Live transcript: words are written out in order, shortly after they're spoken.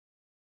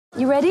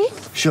You ready?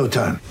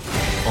 Showtime.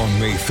 On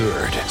May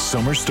 3rd,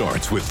 summer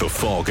starts with The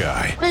Fall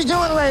Guy. Let's do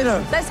it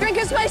later. Let's drink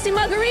a spicy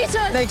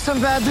margarita. Make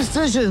some bad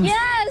decisions.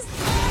 Yes!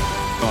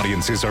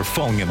 Audiences are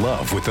falling in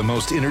love with the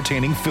most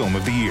entertaining film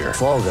of the year.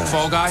 Fall Guy.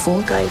 Fall Guy?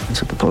 Fall guy.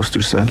 That's what the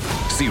poster said.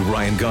 See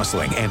Ryan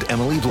Gosling and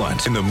Emily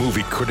Blunt in the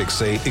movie critics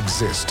say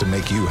exists to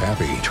make you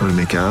happy. Trying to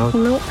make it out?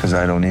 Nope. Because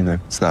I don't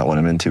either. It's not what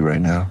I'm into right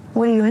now.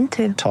 What are you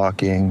into?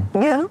 Talking.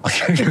 Yeah.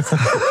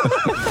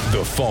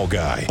 The Fall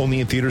Guy.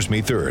 Only in theaters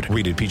May 3rd.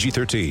 Rated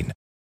PG-13.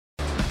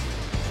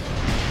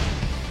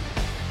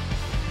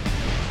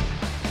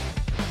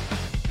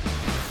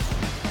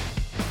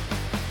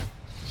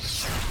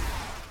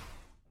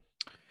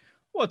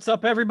 What's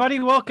up, everybody?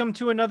 Welcome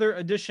to another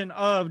edition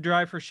of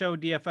Drive for Show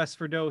DFS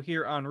for Dough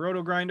here on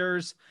Roto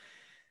Grinders.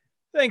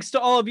 Thanks to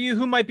all of you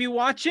who might be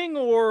watching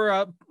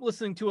or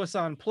listening to us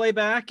on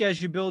playback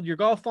as you build your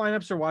golf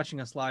lineups or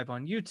watching us live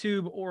on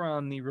YouTube or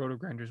on the Roto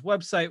Grinders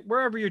website.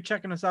 Wherever you're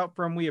checking us out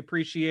from, we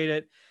appreciate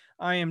it.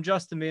 I am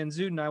Justin Van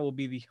Zuiden. I will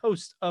be the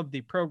host of the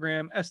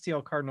program.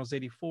 STL Cardinals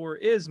 84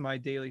 is my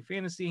daily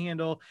fantasy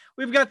handle.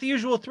 We've got the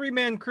usual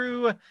three-man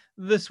crew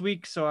this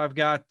week. So I've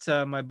got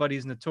my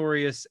buddies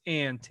Notorious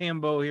and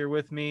Tambo here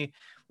with me.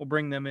 We'll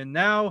bring them in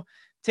now.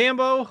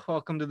 Tambo,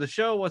 welcome to the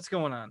show. What's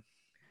going on?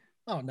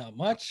 Oh, not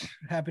much.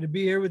 Happy to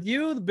be here with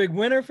you. The big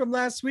winner from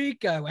last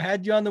week. I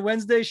had you on the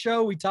Wednesday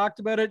show. We talked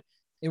about it.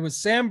 It was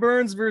Sam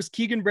Burns versus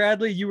Keegan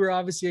Bradley. You were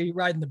obviously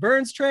riding the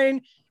Burns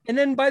train. And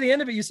then by the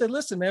end of it, you said,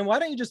 listen, man, why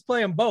don't you just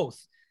play them both?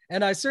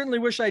 And I certainly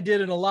wish I did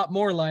in a lot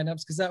more lineups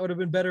because that would have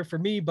been better for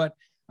me. But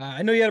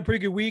I know you had a pretty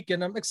good week,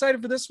 and I'm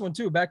excited for this one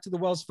too. Back to the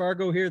Wells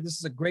Fargo here. This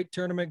is a great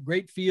tournament,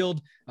 great field,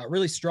 a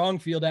really strong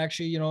field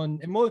actually. You know,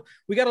 and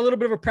we got a little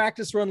bit of a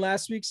practice run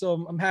last week,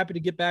 so I'm happy to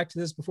get back to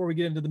this before we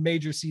get into the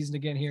major season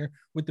again here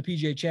with the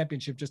PGA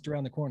Championship just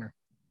around the corner.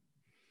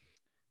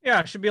 Yeah,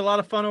 it should be a lot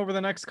of fun over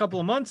the next couple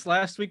of months.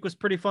 Last week was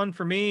pretty fun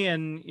for me.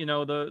 And, you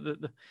know,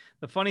 the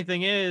funny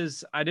thing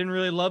is I didn't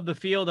really love the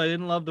field. I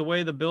didn't love the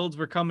way the builds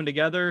were coming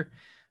together.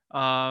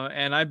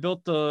 And I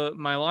built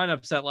my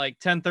lineups at like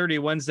 10:30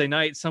 Wednesday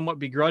night, somewhat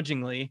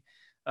begrudgingly,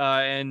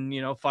 and,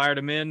 you know, fired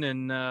them in,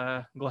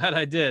 and glad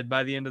I did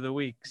by the end of the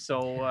week.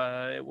 So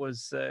it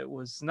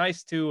was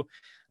nice to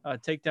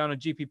take down a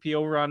GPP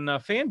over on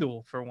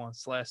FanDuel for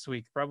once last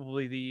week.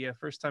 Probably the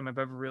first time I've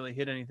ever really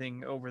hit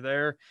anything over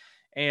there.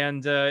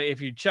 And if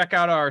you check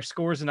out our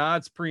Scores and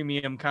Odds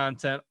premium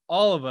content,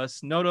 all of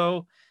us,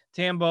 Noto,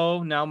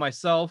 Tambo, now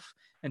myself,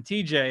 and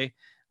TJ,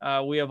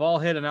 we have all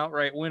hit an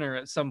outright winner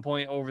at some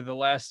point over the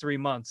last 3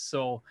 months.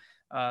 So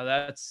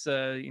that's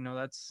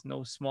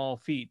no small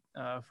feat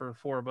for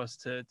four of us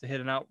to hit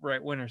an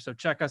outright winner. So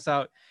check us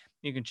out.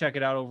 You can check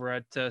it out over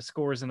at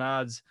Scores and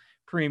Odds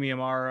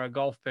premium. Our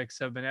golf picks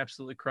have been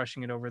absolutely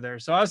crushing it over there.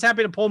 So I was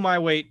happy to pull my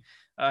weight.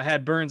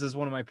 Had Burns as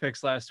one of my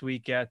picks last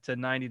week at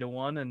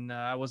 90-1. And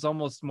I was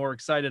almost more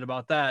excited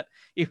about that,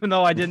 even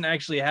though I didn't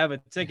actually have a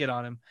ticket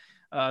on him,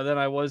 than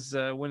I was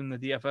winning the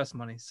DFS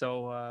money.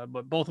 So,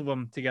 but both of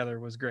them together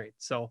was great.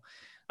 So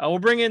we'll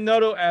bring in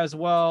Noto as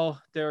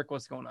well. Derek,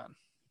 what's going on?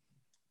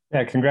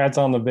 Yeah, congrats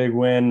on the big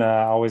win.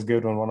 Always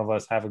good when one of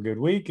us have a good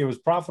week. It was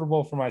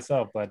profitable for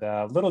myself, but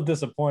a little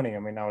disappointing. I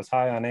mean, I was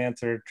high on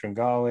Answer,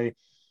 Tringali,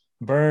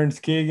 Burns,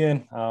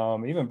 Keegan,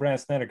 even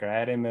Brandt Snedeker. I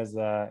had him as,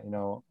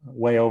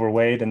 way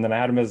overweight, and then I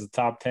had him as a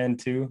top 10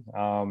 too.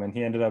 And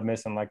he ended up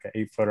missing like an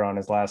 8-footer on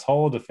his last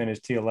hole to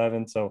finish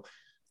T11. So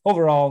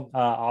overall,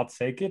 I'll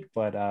take it,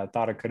 but I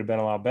thought it could have been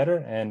a lot better,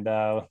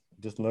 and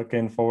just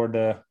looking forward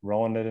to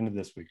rolling it into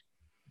this week.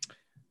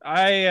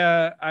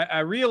 I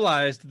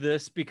realized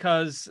this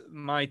because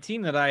my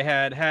team that I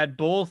had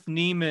both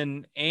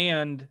Neiman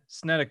and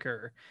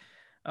Snedeker.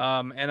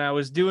 And I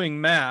was doing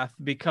math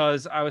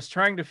because I was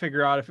trying to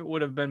figure out if it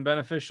would have been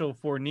beneficial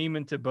for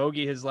Neiman to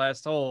bogey his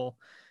last hole,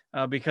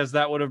 because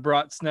that would have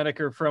brought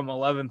Snedeker from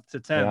 11th to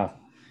 10th.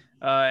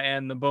 Yeah.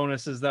 And the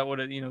bonus is that would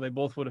have, they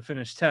both would have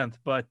finished 10th,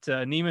 but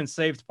Neiman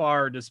saved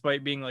par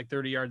despite being like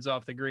 30 yards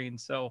off the green.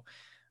 So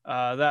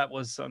that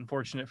was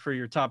unfortunate for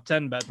your top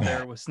 10 bet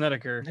there with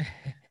Snedeker.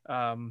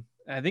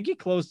 I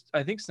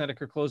think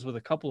Snedeker closed with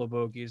a couple of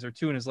bogeys or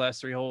two in his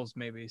last 3 holes,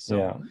 maybe.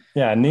 So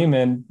yeah.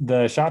 Neiman,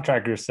 the shot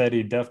tracker said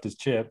he duffed his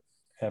chip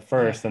at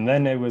first, and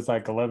then it was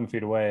like 11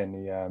 feet away, and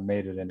he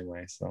made it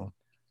anyway. So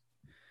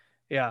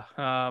yeah,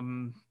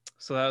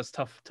 so that was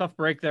tough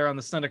break there on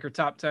the Snedeker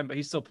top 10, but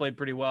he still played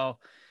pretty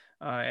well,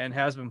 and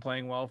has been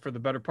playing well for the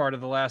better part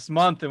of the last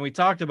month. And we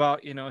talked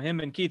about him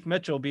and Keith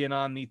Mitchell being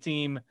on the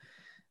team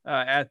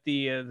at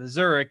the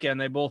Zurich, and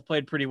they both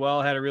played pretty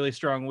well, had a really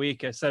strong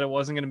week. I said it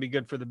wasn't going to be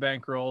good for the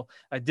bankroll.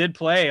 I did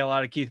play a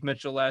lot of Keith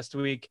Mitchell last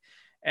week,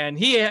 and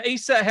he had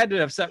to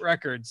have set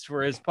records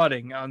for his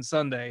putting on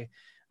Sunday.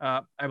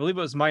 I believe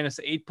it was minus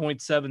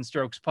 8.7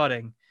 strokes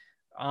putting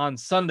on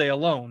Sunday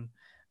alone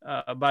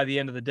by the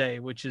end of the day,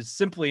 which is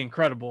simply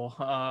incredible.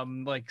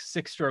 Like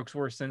 6 strokes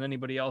worse than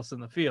anybody else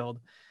in the field.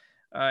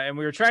 And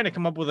we were trying to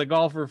come up with a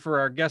golfer for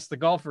our Guess the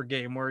Golfer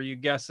game, where you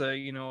guess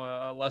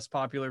a less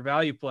popular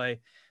value play.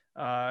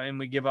 And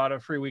we give out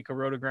a free week of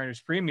Roto Grinders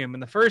Premium.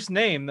 And the first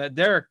name that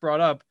Derek brought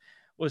up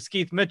was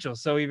Keith Mitchell.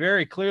 So he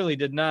very clearly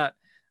did not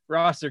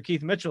roster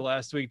Keith Mitchell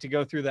last week to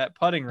go through that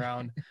putting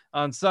round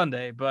on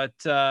Sunday. But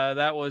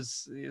that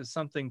was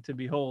something to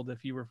behold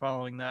if you were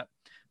following that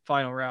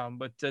final round.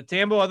 But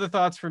Tambo, other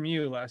thoughts from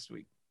you last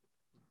week?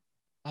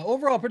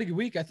 Overall, pretty good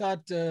week. I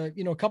thought, a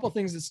couple of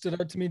things that stood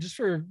out to me just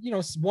for,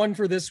 one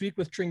for this week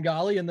with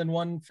Tringali and then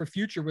one for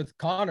future with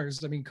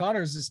Connors. I mean,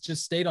 Connors has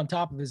just stayed on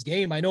top of his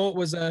game. I know it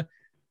was a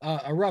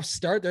rough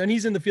start there, and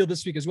he's in the field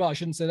this week as well. I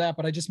shouldn't say that,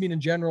 but I just mean in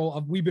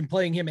general, we've been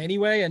playing him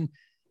anyway. And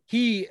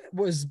he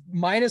was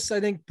minus, I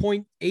think,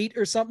 0.8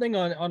 or something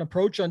on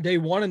approach on day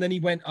one. And then he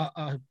went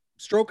a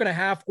stroke and a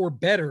half or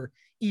better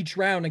each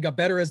round and got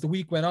better as the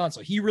week went on. So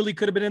he really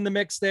could have been in the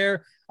mix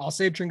there. I'll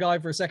save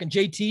Tringali for a second.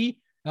 JT,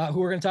 who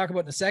we're going to talk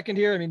about in a second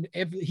here. I mean,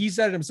 if he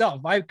said it himself,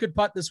 if I could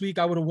putt this week,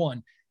 I would have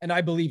won. And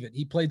I believe it.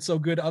 He played so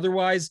good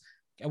otherwise,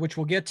 which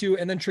we'll get to.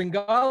 And then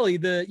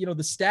Tringali,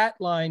 the stat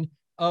line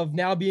of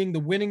now being the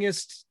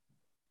winningest,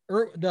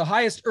 the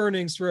highest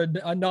earnings for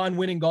a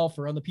non-winning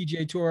golfer on the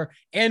PGA Tour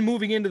and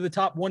moving into the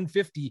top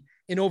 150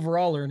 in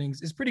overall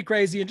earnings is pretty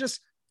crazy. And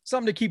just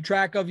something to keep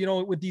track of,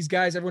 with these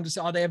guys. Everyone just,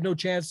 they have no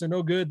chance. They're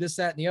no good, this,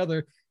 that, and the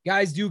other.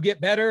 Guys do get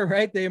better,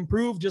 right? They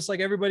improve just like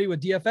everybody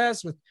with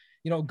DFS, with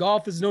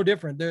golf is no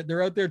different.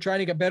 They're out there trying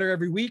to get better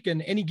every week,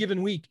 and any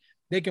given week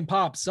they can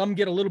pop. Some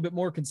get a little bit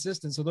more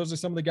consistent. So those are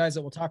some of the guys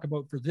that we'll talk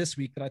about for this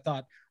week that I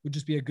thought would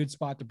just be a good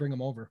spot to bring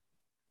them over.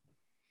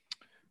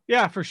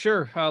 Yeah, for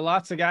sure.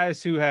 Lots of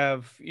guys who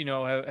have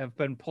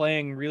been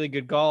playing really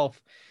good golf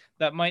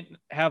that might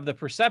have the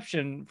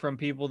perception from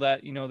people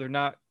that, they're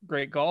not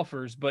great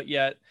golfers, but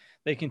yet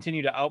they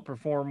continue to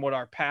outperform what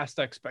our past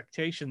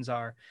expectations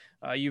are.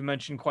 You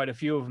mentioned quite a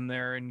few of them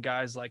there, and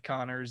guys like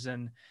Connors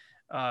and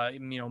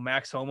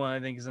Max Homa, I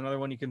think, is another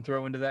one you can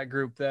throw into that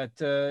group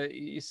that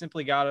you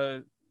simply got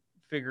to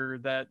figure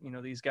that,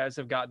 these guys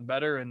have gotten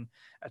better. And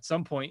at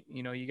some point,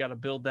 you got to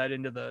build that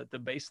into the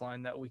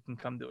baseline that we can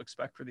come to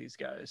expect for these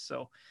guys.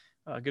 So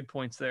good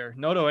points there.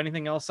 Noto,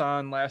 anything else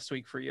on last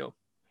week for you?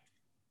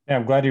 Yeah,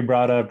 I'm glad you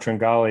brought up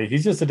Tringali.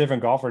 He's just a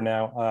different golfer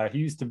now. He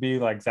used to be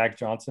like Zach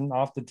Johnson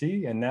off the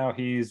tee, and now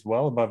he's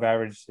well above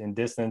average in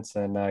distance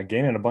and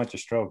gaining a bunch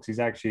of strokes. He's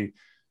actually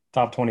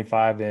top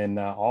 25 in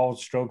all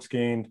strokes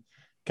gained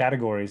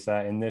categories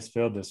in this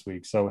field this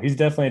week. So he's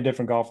definitely a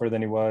different golfer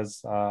than he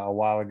was a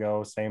while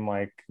ago. Same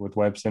like with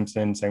Webb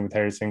Simpson, same with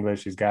Harris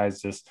English. These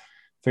guys just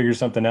figure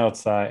something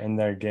else in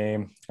their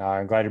game.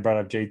 I'm glad you brought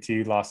up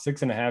JT. Lost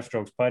 6.5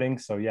 strokes putting.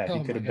 So yeah,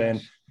 he could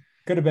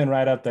have been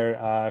right up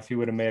there if he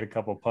would have made a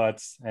couple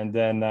putts. And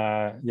then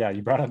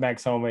you brought up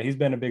Max Homa. He's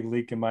been a big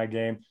leak in my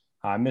game.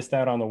 I missed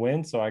out on the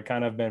win, so I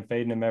kind of been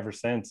fading him ever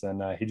since,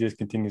 and he just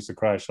continues to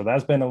crush. So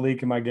that's been a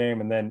leak in my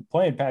game, and then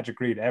playing Patrick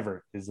Reed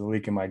ever is a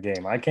leak in my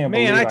game. I can't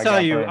believe. Man, I tell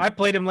you, I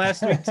played him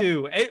last week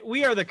too.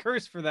 We are the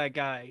curse for that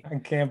guy. I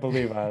can't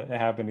believe it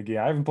happened again.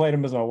 I haven't played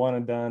him as my one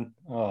and done.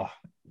 Oh,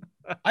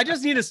 I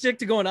just need to stick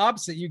to going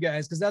opposite you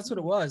guys, because that's what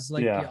it was.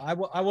 Like, I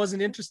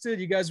wasn't interested.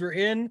 You guys were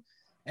in.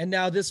 And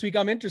now this week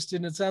I'm interested,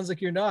 and it sounds like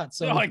you're not.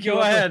 So go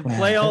ahead,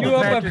 play all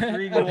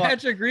the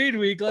Patrick Reed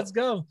week. Let's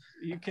go.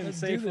 You can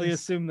safely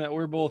assume that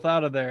we're both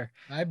out of there.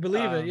 I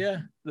believe it.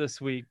 Yeah,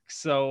 this week.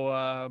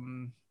 So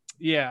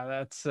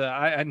that's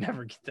I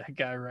never get that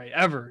guy right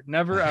ever.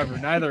 Never ever.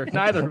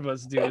 Neither of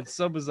us do. It's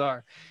so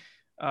bizarre.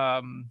 But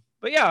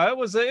yeah, it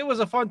was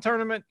a fun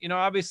tournament.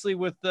 Obviously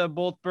with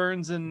both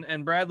Burns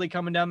and Bradley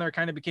coming down there,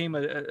 kind of became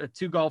a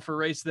two golfer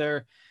race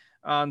there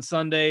on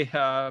Sunday.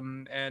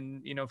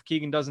 And if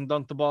Keegan doesn't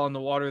dunk the ball in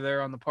the water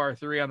there on the par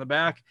 3 on the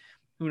back,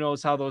 who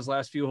knows how those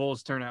last few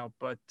holes turn out.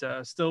 But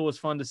still was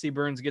fun to see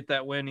Burns get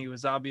that win. He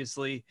was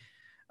obviously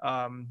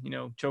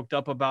choked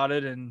up about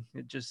it, and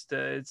it just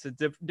it's a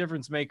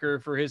difference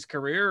maker for his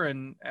career.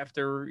 And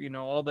after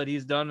all that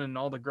he's done and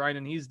all the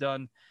grinding he's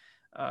done,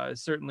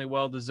 certainly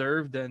well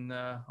deserved, and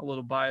a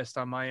little biased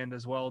on my end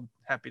as well.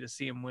 Happy to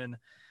see him win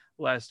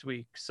last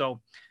week. So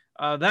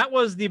that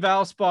was the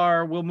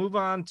Valspar. We'll move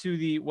on to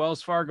the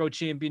Wells Fargo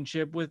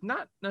Championship with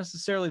not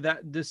necessarily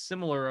that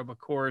dissimilar of a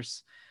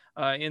course,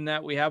 in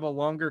that we have a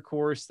longer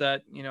course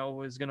that,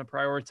 is going to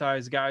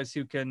prioritize guys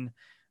who can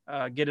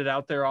get it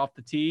out there off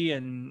the tee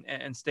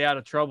and stay out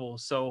of trouble.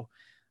 So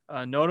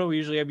Noto, we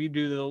usually have you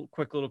do the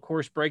quick little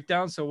course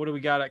breakdown. So what do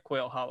we got at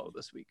Quail Hollow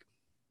this week?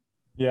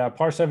 Yeah,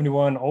 par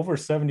 71, over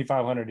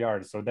 7,500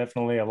 yards. So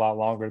definitely a lot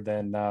longer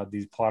than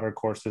these plotter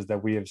courses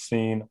that we have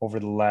seen over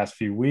the last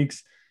few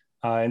weeks.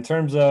 In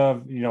terms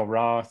of,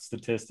 raw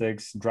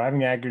statistics,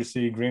 driving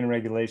accuracy, green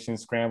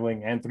regulations,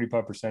 scrambling, and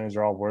 3-putt percentage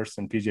are all worse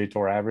than PGA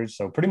Tour average.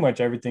 So pretty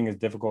much everything is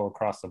difficult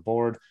across the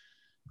board.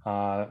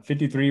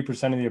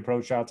 53% of the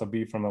approach shots will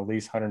be from at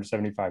least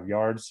 175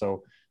 yards.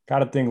 So got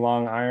to think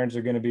long irons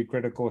are going to be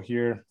critical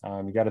here.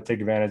 You got to take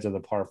advantage of the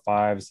par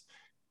 5s.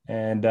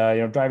 And,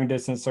 driving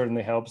distance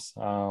certainly helps,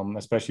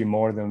 especially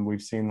more than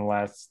we've seen the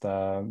last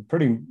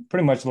pretty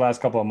much the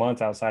last couple of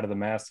months outside of the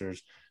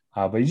Masters.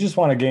 But you just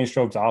want to gain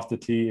strokes off the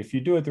tee. If you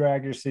do it through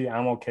accuracy,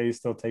 I'm okay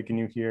still taking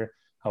you here.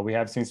 We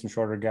have seen some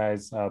shorter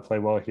guys play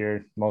well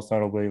here, most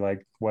notably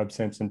like Webb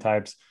Simpson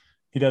types.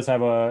 he does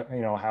have a,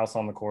 house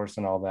on the course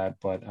and all that.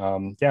 But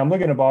yeah, I'm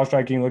looking at ball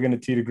striking, looking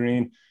at tee to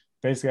green.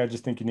 Basically, I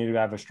just think you need to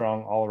have a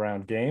strong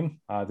all-around game.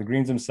 The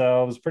greens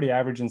themselves, pretty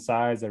average in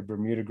size. They're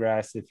Bermuda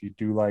grass if you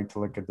do like to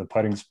look at the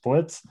putting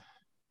splits.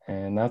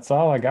 And that's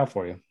all I got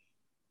for you.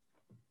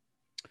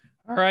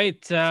 All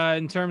right.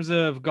 In terms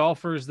of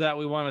golfers that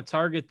we want to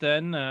target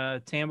then,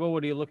 Tambo,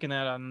 what are you looking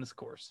at on this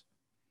course?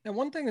 And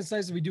one thing that's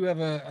nice is we do have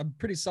a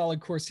pretty solid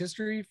course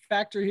history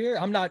factor here.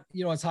 I'm not,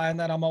 as high on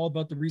that. I'm all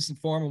about the recent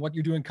form and what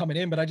you're doing coming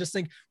in. But I just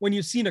think when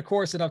you've seen a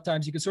course enough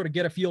times, you can sort of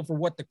get a feel for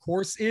what the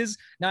course is,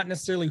 not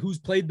necessarily who's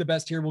played the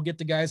best here. We'll get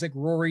to guys like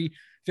Rory,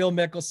 Phil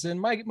Mickelson,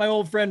 my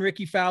old friend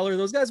Ricky Fowler.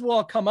 Those guys will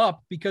all come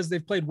up because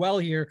they've played well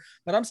here.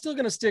 But I'm still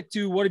going to stick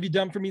to what have you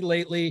done for me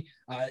lately?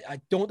 I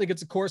don't think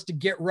it's a course to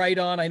get right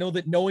on. I know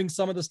that knowing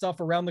some of the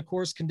stuff around the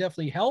course can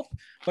definitely help.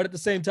 But at the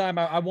same time,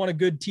 I want a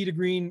good tee to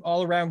green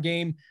all-around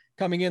game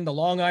coming in. The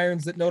long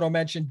irons that Noto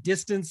mentioned,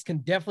 distance can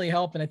definitely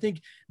help. And I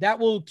think that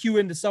will cue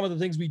into some of the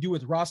things we do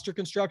with roster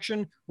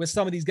construction with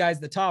some of these guys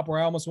at the top, where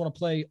I almost want to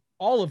play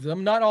all of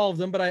them, not all of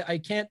them, but I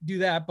can't do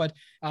that. But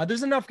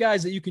there's enough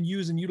guys that you can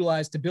use and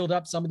utilize to build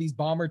up some of these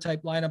bomber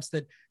type lineups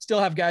that still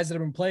have guys that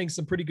have been playing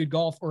some pretty good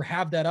golf or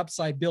have that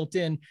upside built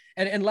in.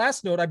 And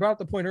last note, I brought up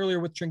the point earlier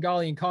with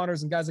Tringali and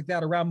Connors and guys like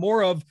that around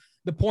more of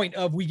the point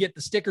of we get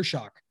the sticker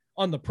shock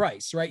on the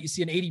price, right? You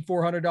see an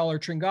 $8,400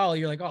 Tringali,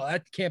 you're like, oh,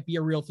 that can't be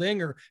a real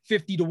thing, or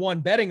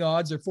 50-1 betting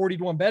odds or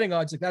 40-1 betting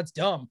odds. Like, that's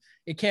dumb.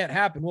 It can't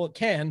happen. Well, it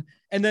can.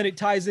 And then it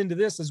ties into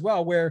this as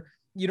well, where,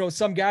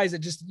 some guys that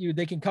just,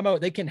 they can come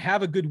out, they can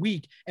have a good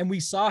week. And we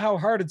saw how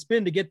hard it's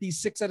been to get these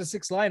 6 out of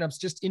 6 lineups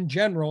just in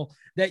general,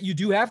 that you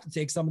do have to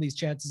take some of these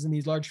chances in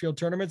these large field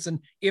tournaments. And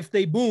if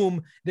they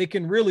boom, they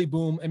can really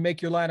boom and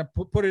make your lineup,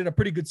 put it in a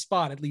pretty good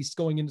spot, at least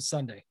going into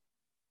Sunday.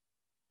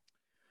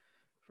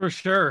 For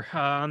sure.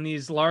 On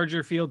these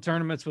larger field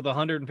tournaments with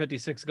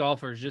 156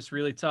 golfers, just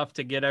really tough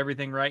to get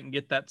everything right and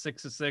get that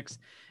 6 of 6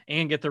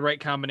 and get the right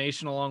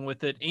combination along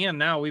with it. And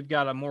now we've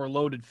got a more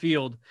loaded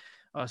field,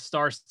 a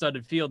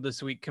star-studded field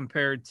this week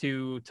compared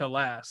to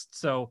last.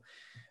 So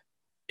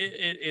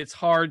it's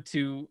hard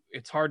to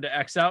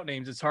X out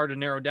names. It's hard to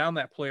narrow down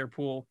that player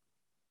pool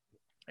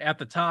at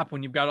the top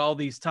when you've got all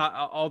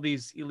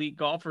these elite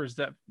golfers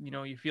that,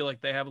 you feel like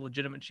they have a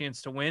legitimate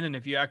chance to win. And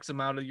if you X them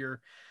out of your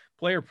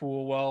player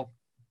pool, well,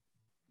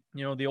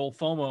 the old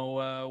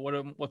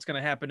FOMO, what's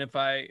going to happen if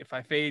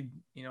I fade,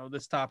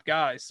 this top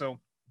guy. So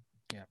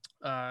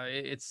yeah,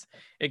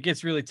 it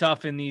gets really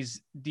tough in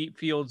these deep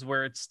fields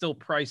where it's still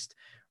priced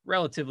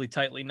relatively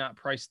tightly, not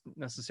priced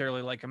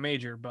necessarily like a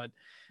major, but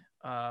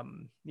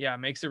it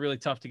makes it really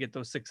tough to get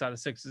those 6 out of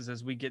 6s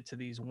as we get to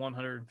these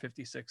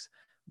 156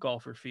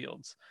 golfer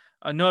fields.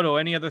 Noto,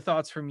 any other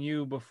thoughts from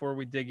you before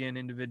we dig in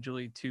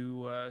individually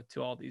to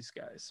all these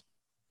guys?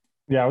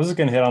 Yeah, I was just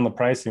going to hit on the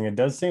pricing. It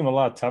does seem a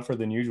lot tougher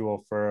than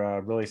usual for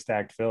a really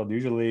stacked field.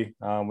 Usually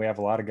we have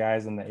a lot of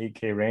guys in the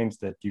 8K range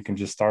that you can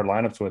just start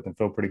lineups with and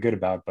feel pretty good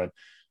about. But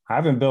I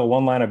haven't built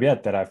one lineup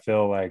yet that I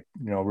feel like,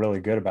 really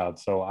good about.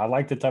 So I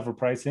like the tougher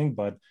pricing,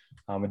 but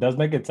it does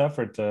make it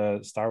tougher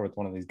to start with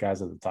one of these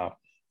guys at the top.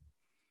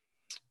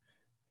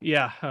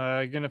 Yeah,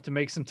 you're going to have to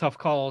make some tough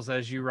calls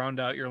as you round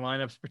out your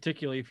lineups,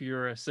 particularly if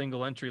you're a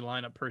single entry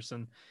lineup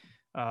person.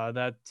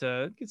 That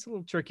gets a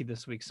little tricky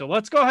this week. So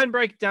let's go ahead and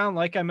break it down.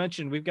 Like I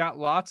mentioned, we've got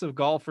lots of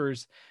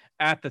golfers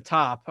at the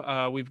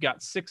top. We've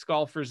got 6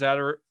 golfers that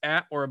are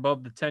at or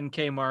above the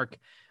 10K mark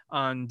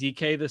on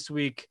DK this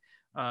week.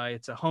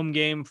 It's a home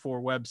game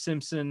for Webb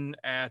Simpson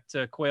at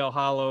Quail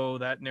Hollow.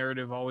 That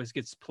narrative always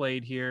gets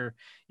played here.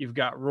 You've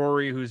got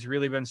Rory, who's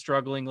really been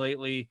struggling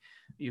lately.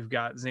 You've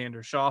got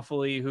Xander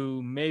Schauffele,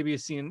 who maybe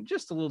is seeing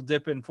just a little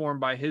dip in form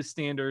by his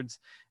standards.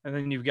 And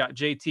then you've got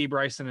JT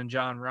Bryson and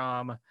John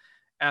Rahm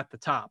at the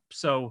top.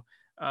 So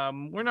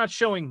we're not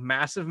showing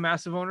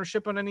massive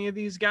ownership on any of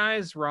these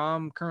guys.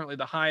 Rahm currently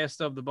the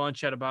highest of the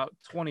bunch at about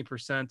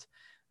 20%,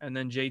 and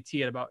then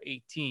JT at about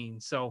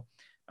 18. So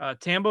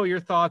Tambo, your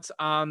thoughts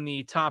on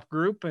the top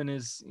group, and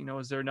is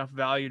there enough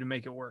value to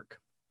make it work?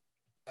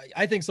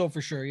 I think so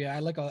for sure. Yeah, I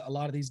like a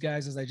lot of these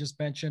guys, as I just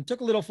mentioned.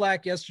 Took a little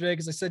flack yesterday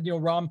because I said,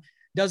 Rahm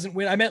doesn't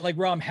win. I meant like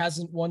Rahm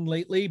hasn't won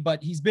lately,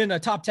 but he's been a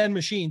top 10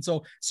 machine.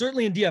 So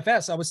certainly in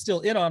DFS, I was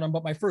still in on him,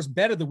 but my first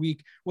bet of the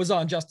week was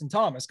on Justin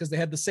Thomas because they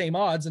had the same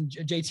odds, and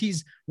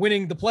JT's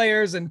winning the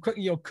players and,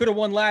 could have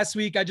won last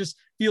week. I just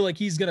feel like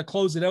he's going to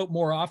close it out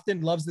more often.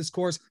 Loves this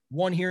course.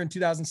 Won here in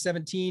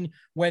 2017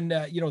 when,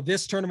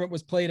 this tournament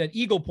was played at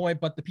Eagle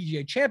Point, but the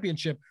PGA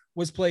Championship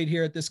was played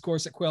here at this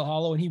course at Quail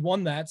Hollow, and he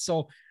won that.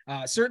 So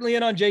certainly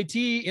in on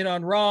JT, in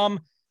on Rahm.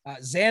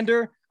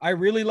 Xander, I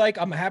really like.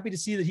 I'm happy to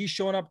see that he's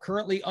showing up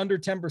currently under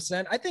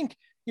 10%. I think,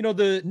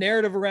 the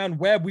narrative around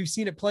Webb, we've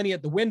seen it plenty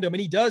at the Wyndham, and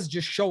he does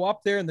just show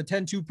up there, and the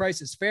 10-2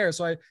 price is fair.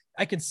 So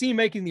I can see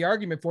making the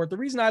argument for it. The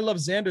reason I love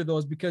Xander, though,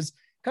 is because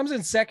comes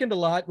in second a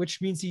lot,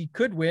 which means he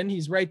could win.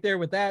 He's right there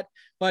with that.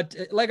 But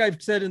like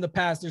I've said in the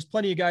past, there's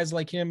plenty of guys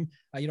like him,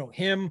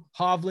 him,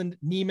 Hovland,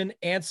 Neiman,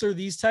 Answer,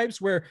 these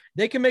types where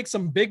they can make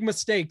some big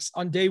mistakes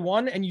on day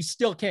one, and you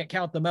still can't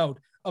count them out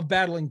of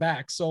battling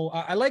back. So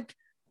I like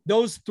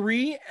those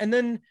 3. And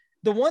then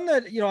The one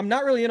that, I'm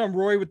not really in on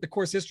Rory with the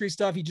course history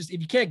stuff. If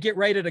you can't get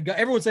right at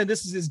everyone's saying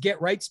this is his get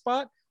right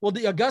spot. Well,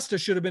 the Augusta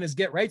should have been his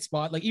get right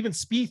spot. Like even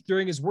Spieth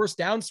during his worst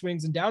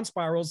downswings and down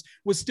spirals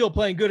was still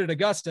playing good at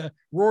Augusta.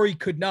 Rory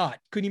couldn't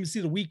even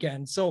see the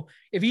weekend. So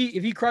if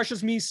he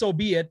crushes me, so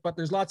be it, but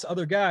there's lots of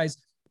other guys.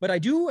 But I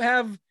do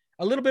have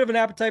a little bit of an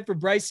appetite for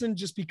Bryson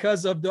just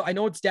because of I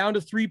know it's down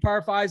to 3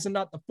 par 5s and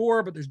not the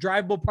 4, but there's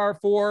drivable par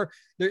 4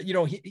 there.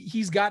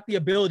 He's got the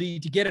ability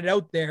to get it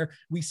out there.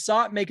 We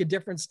saw it make a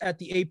difference at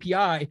the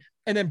API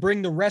and then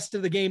bring the rest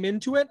of the game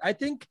into it. I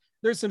think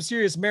there's some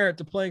serious merit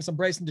to playing some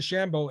Bryson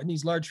DeChambeau in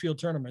these large field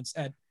tournaments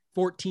at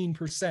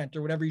 14%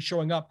 or whatever he's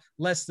showing up,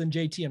 less than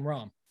JT and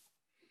Rahm.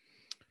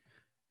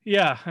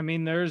 Yeah, I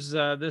mean, there's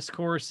this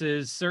course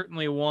is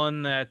certainly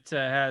one that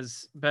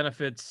has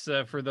benefits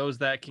for those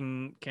that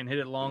can hit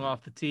it long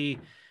off the tee.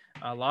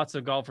 Lots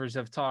of golfers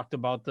have talked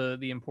about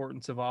the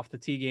importance of off the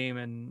tee game,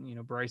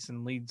 and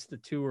Bryson leads the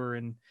tour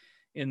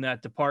in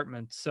that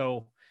department.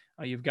 So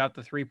you've got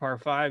the 3 par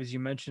 5s. You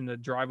mentioned the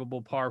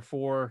drivable par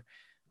 4.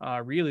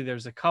 Really,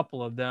 there's a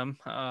couple of them.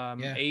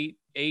 8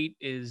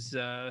 is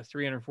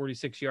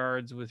 346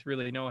 yards with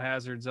really no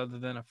hazards other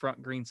than a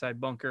front greenside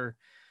bunker.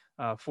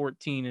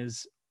 14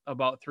 is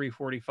about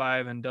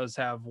 345 and does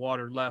have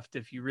water left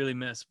if you really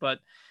miss, but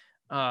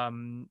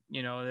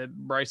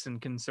Bryson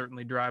can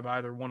certainly drive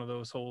either one of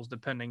those holes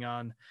depending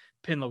on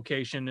pin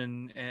location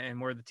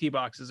and where the tee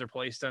boxes are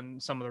placed on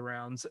some of the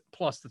rounds,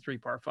 plus the 3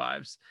 par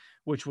 5s,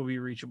 which will be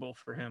reachable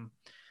for him.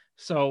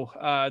 So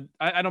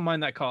I don't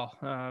mind that call.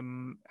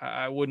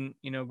 I wouldn't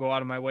go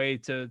out of my way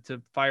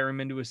to fire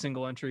him into a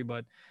single entry,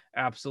 but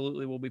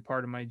absolutely will be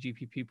part of my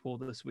GPP pool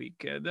this week.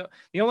 The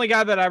only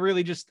guy that I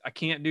really I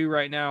can't do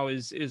right now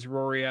is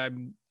Rory.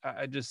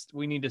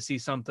 We need to see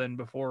something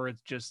before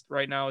it's just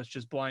right now. It's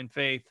just blind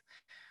faith.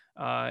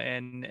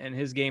 And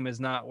his game is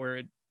not where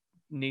it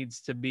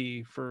needs to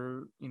be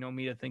for,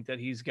 me to think that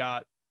he's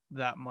got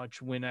that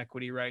much win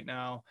equity right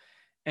now.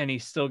 And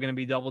he's still going to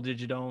be double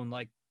digit owned.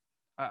 Like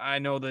I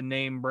know the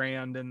name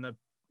brand and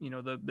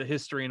the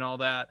history and all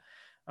that.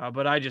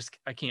 But I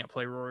can't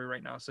play Rory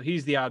right now. So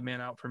he's the odd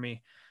man out for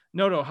me.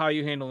 Noto, how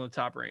you handle the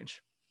top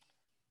range?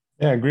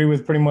 Yeah, I agree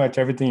with pretty much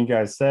everything you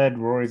guys said.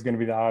 Rory's going to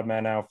be the odd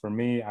man out for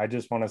me. I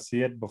just want to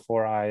see it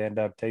before I end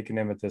up taking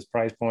him at this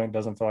price point.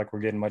 Doesn't feel like we're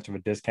getting much of a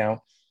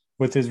discount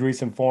with his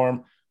recent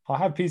form. I'll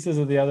have pieces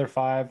of the other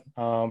 5,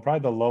 probably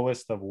the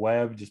lowest of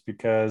Webb, just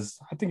because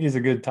I think he's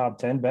a good top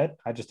 10 bet.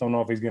 I just don't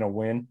know if he's going to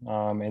win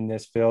in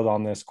this field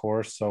on this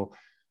course. So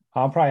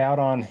I'm probably out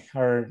on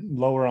or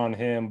lower on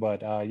him,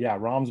 but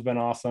Rahm's been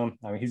awesome.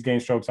 I mean, he's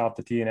gained strokes off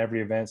the tee in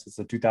every event since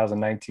the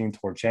 2019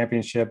 Tour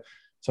Championship.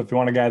 So if you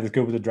want a guy that's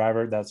good with the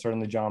driver, that's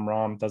certainly Jon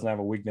Rahm. Doesn't have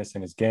a weakness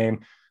in his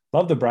game.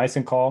 Love the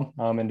Bryson call.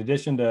 In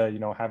addition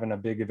to, having a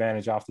big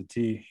advantage off the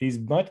tee, he's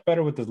much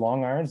better with his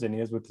long irons than he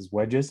is with his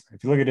wedges.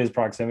 If you look at his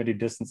proximity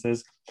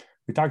distances,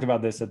 we talked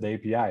about this at the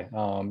API.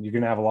 You're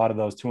going to have a lot of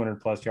those 200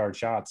 plus yard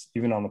shots,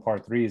 even on the par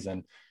 3s.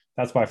 And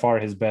that's by far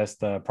his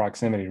best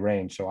proximity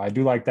range. So I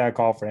do like that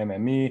call for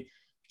MME.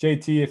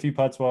 JT, if he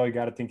putts well, you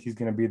got to think he's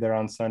going to be there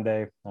on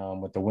Sunday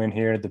with the win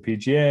here at the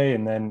PGA.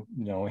 And then,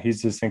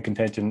 he's just in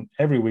contention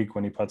every week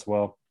when he putts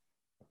well.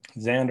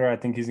 Xander, I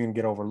think he's going to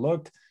get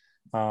overlooked.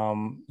 We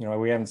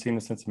haven't seen him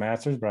since the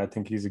Masters, but I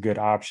think he's a good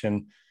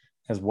option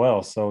as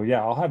well. So,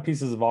 yeah, I'll have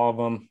pieces of all of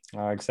them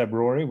except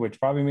Rory, which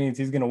probably means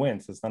he's going to win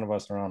since none of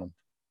us are on him.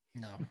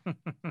 No,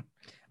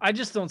 I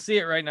just don't see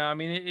it right now. I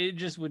mean, it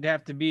just would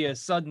have to be a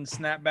sudden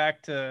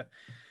snapback to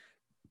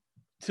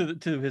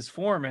his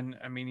form. And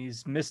I mean,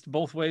 he's missed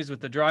both ways with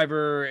the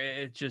driver.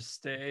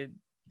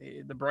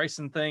 The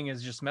Bryson thing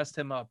has just messed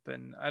him up.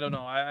 And I don't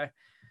know. I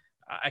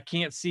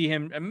can't see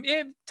him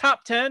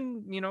top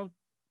 10, 7th,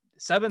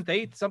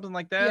 8th, something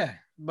like that. Yeah.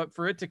 But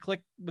for it to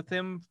click with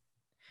him,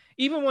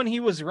 even when he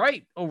was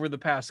right over the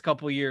past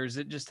couple of years,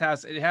 it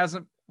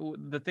hasn't.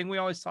 The thing we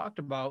always talked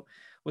about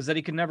was that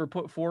he could never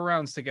put 4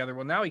 rounds together.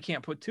 Well, now he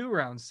can't put 2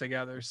 rounds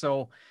together.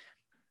 So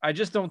I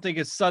just don't think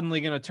it's suddenly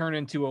going to turn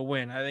into a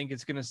win. I think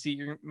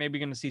you're maybe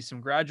going to see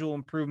some gradual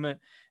improvement.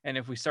 And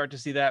if we start to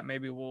see that,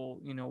 maybe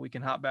we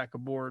can hop back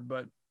aboard,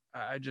 but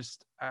I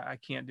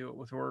can't do it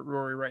with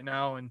Rory right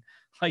now. And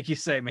like you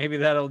say, maybe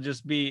that'll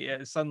just be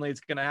suddenly it's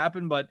going to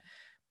happen. But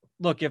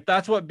look, if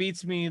that's what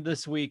beats me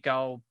this week,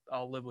 I'll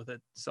live with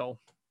it. So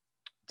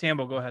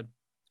Tambo, go ahead.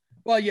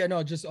 Well, yeah,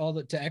 no, just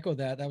to echo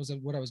that was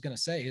what I was going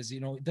to say is,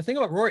 the thing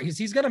about Rory is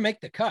he's going to make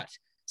the cut.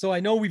 So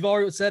I know we've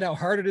already said how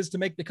hard it is to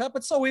make the cut,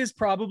 but so is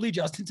probably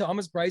Justin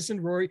Thomas,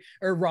 Bryson, Rory,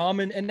 or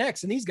Rahm and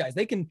Nex. And these guys,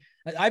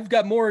 I've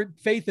got more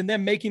faith in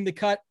them making the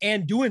cut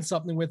and doing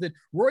something with it.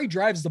 Rory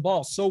drives the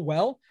ball so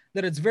well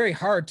that it's very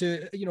hard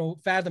to,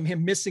 fathom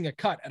him missing a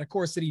cut at a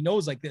course that he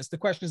knows like this. The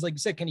question is, like you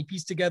said, can he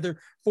piece together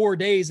 4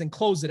 days and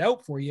close it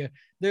out for you?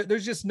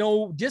 There's just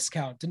no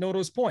discount to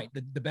Noto's point.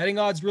 The betting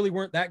odds really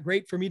weren't that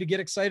great for me to get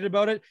excited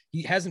about it.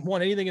 He hasn't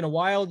won anything in a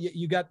while.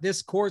 You got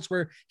this course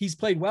where he's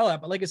played well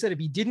at, but like I said, if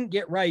he didn't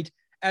get right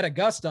at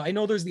Augusta, I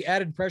know there's the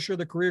added pressure of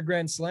the career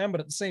Grand Slam,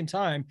 but at the same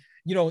time,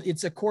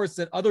 it's a course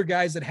that other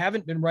guys that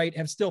haven't been right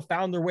have still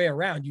found their way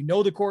around.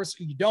 The course,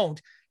 or you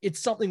don't. it's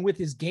something with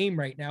his game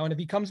right now. And if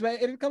it comes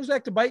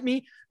back to bite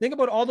me, think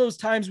about all those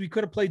times we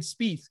could have played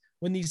Spieth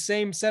when these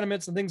same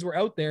sentiments and things were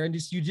out there, and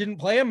just you didn't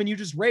play him and you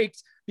just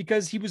raked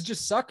because he was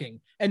just sucking.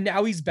 And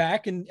now he's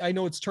back, and I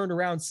know it's turned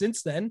around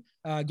since then,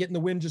 getting the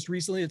win just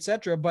recently,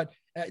 etc. But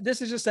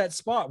this is just that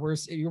spot where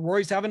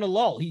Rory's having a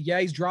lull.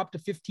 He's dropped to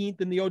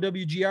 15th in the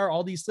OWGR,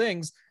 all these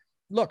things.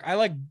 Look, I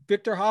like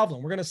Viktor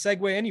Hovland. We're going to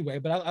segue anyway,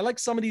 but I like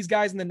some of these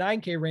guys in the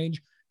 9K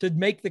range to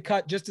make the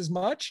cut just as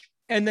much.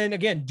 And then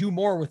again, do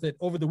more with it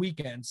over the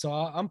weekend. So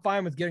I'm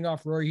fine with getting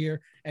off Rory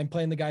here and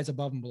playing the guys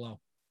above and below.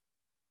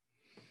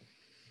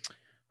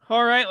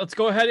 All right, let's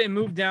go ahead and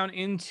move down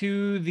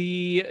into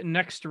the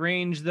next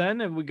range then.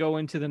 If we go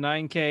into the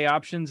 9K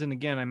options, and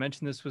again, I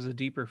mentioned this was a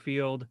deeper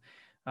field.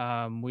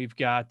 We've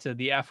got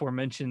the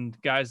aforementioned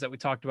guys that we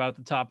talked about at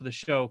the top of the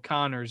show,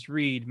 Connors,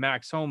 Reed,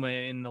 Max Homa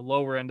in the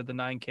lower end of the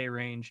 9K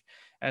range.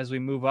 As we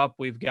move up,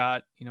 we've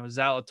got,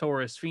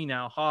 Zalatoris,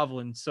 Finau,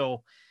 Hovland.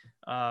 So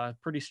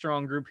pretty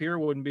strong group here.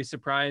 Wouldn't be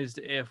surprised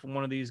if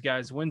one of these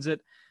guys wins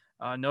it.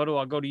 Noto,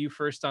 I'll go to you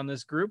first on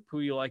this group. Who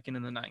are you liking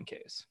in the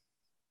 9Ks?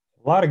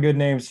 A lot of good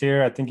names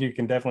here. I think you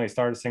can definitely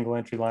start a single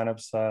entry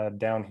lineups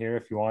down here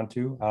if you want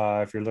to.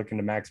 If you're looking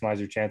to maximize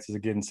your chances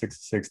of getting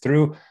 6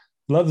 through.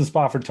 Love the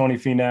spot for Tony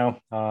Finau.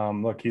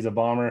 Look, he's a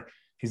bomber.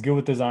 He's good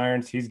with his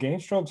irons. He's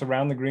gained strokes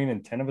around the green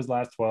in 10 of his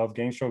last 12,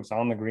 gained strokes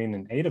on the green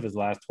in 8 of his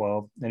last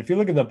 12. And if you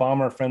look at the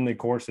bomber-friendly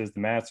courses, the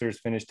Masters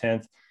finished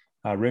 10th,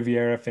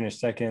 Riviera finished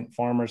 2nd,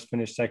 Farmers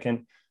finished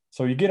 2nd.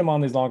 So you get him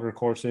on these longer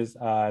courses,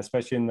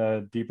 especially in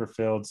the deeper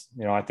fields.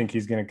 I think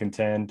he's going to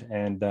contend,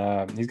 and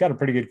he's got a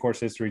pretty good course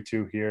history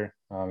too here.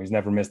 He's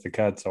never missed the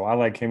cut, so I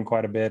like him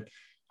quite a bit.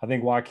 I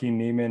think Joaquin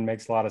Niemann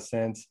makes a lot of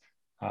sense.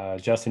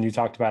 Justin, you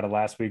talked about it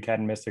last week,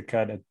 hadn't missed a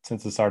cut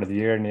since the start of the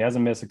year, and he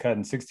hasn't missed a cut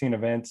in 16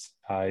 events.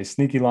 He's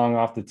sneaky long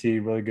off the tee,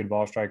 really good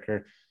ball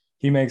striker.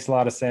 He makes a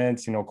lot of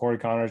sense. Corey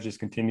Connors just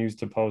continues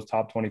to post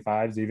top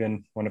 25s,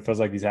 even when it feels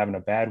like he's having a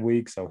bad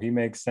week. So he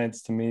makes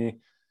sense to me.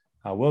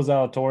 Will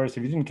Zalatoris,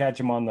 if you didn't catch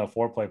him on the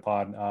foreplay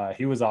pod,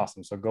 he was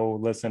awesome. So go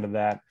listen to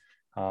that.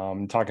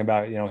 Talking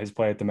about, his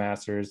play at the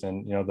Masters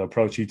and, the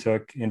approach he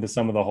took into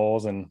some of the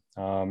holes and,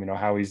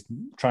 how he's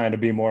trying to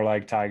be more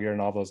like Tiger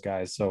and all those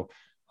guys. So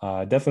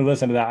definitely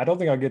listen to that. I don't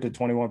think I'll get to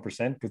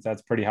 21% because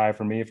that's pretty high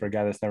for me for a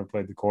guy that's never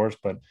played the course,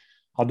 but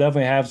I'll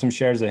definitely have some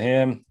shares of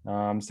him.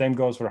 Same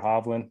goes for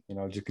Hovland,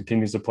 just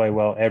continues to play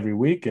well every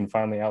week and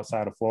finally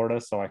outside of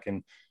Florida. So I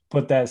can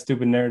put that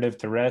stupid narrative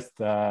to rest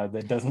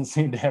that doesn't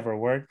seem to ever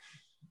work.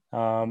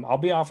 I'll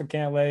be off of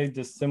Cantlay,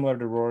 just similar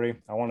to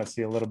Rory. I want to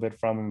see a little bit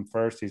from him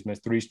first. He's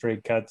missed 3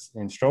 straight cuts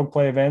in stroke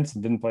play events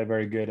and didn't play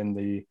very good in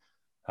the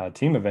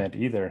team event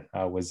either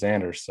with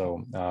Xander.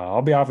 So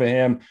I'll be off of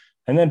him.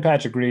 And then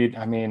Patrick Reed,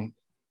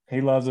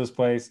 he loves this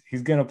place.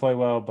 He's going to play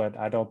well, but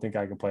I don't think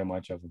I can play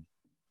much of him.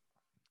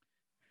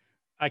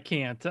 I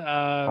can't.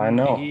 I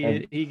know.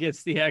 He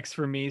gets the X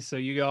for me, so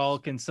you all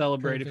can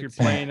celebrate. Perfect. If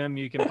you're playing him.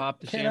 You can pop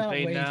the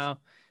champagne wait. now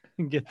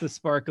and get the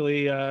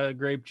sparkly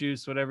grape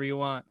juice, whatever you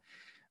want,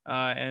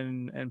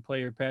 and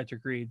play your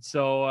Patrick Reed.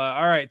 So,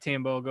 all right,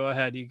 Tambo, go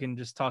ahead. You can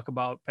just talk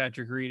about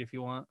Patrick Reed if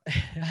you want.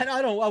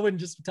 I wouldn't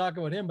just talk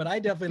about him, but I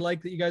definitely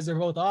like that you guys are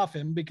both off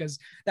him because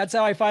that's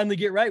how I finally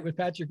get right with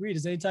Patrick Reed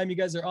is anytime you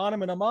guys are on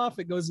him and I'm off,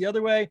 it goes the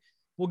other way.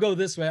 We'll go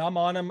this way. I'm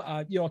on him.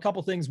 A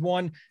couple things.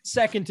 One,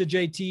 second to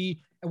JT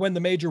when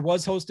the major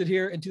was hosted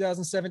here in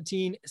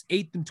 2017,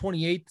 8th and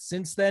 28th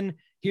since then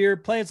here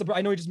playing some,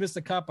 I know he just missed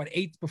the cut, but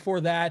 8th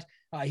before that.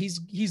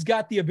 He's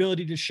got the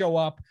ability to show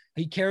up.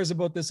 He cares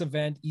about this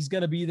event. He's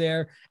going to be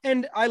there.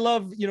 And I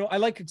love, I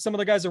like some of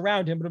the guys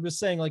around him, but I'm just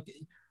saying like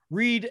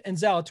Reed and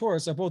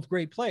Zalatoris are both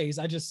great plays.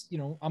 I just,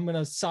 I'm going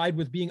to side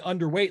with being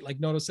underweight,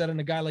 like Noto said, in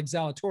a guy like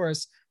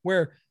Zalatoris,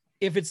 where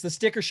if it's the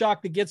sticker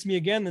shock that gets me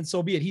again, then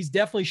so be it. He's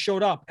definitely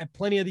showed up at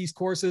plenty of these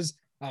courses,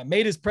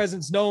 made his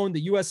presence known,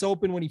 the US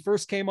Open when he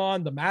first came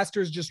on, the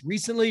Masters just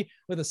recently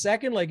with a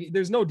second. Like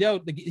there's no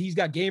doubt that he's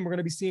got game. We're going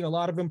to be seeing a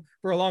lot of him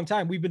for a long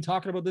time. We've been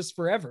talking about this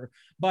forever,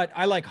 but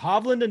I like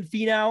Hovland and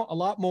Finau a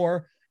lot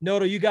more.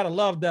 Noto, you got to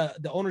love the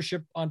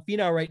ownership on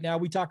Finau right now.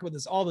 We talk about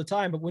this all the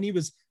time, but when he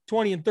was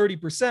 20 and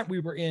 30%, we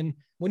were in.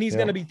 When he's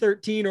going to be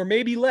 13 or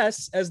maybe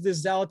less, as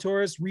this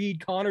Zalatoris,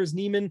 Reed, Connors,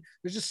 Niemann,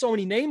 there's just so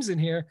many names in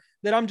here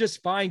that I'm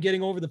just fine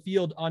getting over the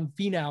field on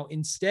Finau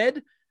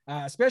instead.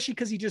 Especially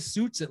because he just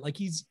suits it. Like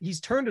he's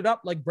turned it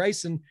up like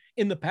Bryson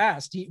in the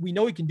past. We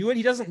know he can do it.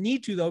 He doesn't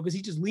need to though, because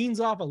he just leans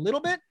off a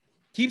little bit,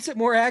 keeps it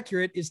more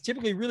accurate, is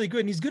typically really good.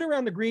 And he's good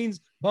around the greens,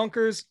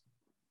 bunkers,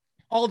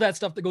 all of that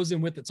stuff that goes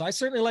in with it. So I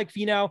certainly like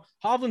Finau.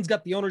 Hovland's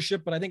got the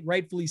ownership, but I think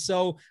rightfully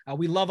so.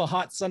 We love a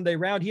hot Sunday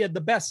round. He had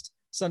the best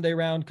Sunday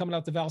round coming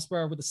out to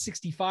Valspar with a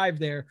 65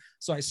 there.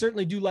 So I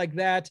certainly do like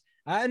that.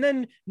 And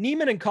then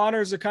Niemann and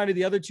Connors are kind of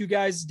the other two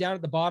guys down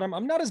at the bottom.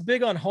 I'm not as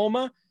big on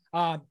Homa.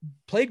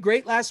 Played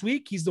great last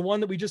week. He's the one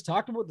that we just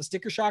talked about, the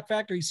sticker shock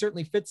factor. He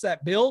certainly fits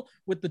that bill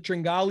with the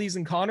Tringalis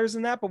and Connors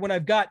and that. But when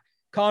I've got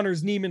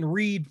Connors, Niemann,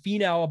 Reed,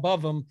 Finau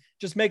above him,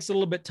 just makes it a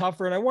little bit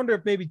tougher. And I wonder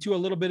if maybe too a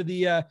little bit of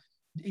the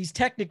he's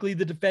technically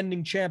the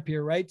defending champ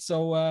here, right?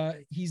 So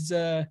he's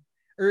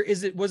or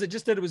was it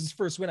just that it was his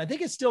first win? I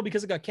think it's still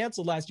because it got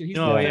canceled last year.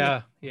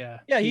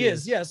 Yeah, he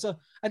is. Yeah. So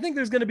I think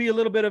there's going to be a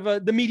little bit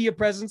of the media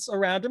presence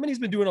around him, and he's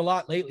been doing a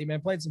lot lately,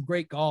 man, playing some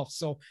great golf.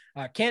 So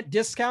can't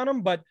discount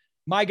him, but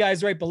my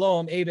guy's right below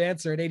him, Abe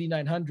Answer at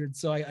 8,900.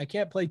 So I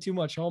can't play too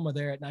much Homa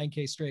there at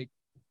 9K straight.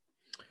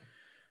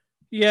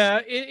 Yeah,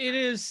 it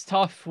is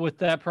tough with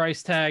that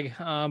price tag,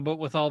 but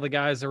with all the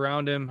guys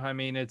around him, I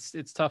mean,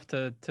 it's tough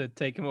to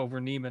take him over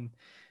Neiman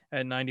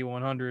at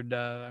 9,100.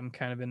 I'm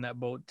kind of in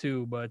that boat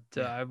too, but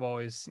I've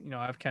always,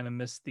 I've kind of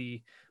missed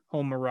the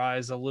Homa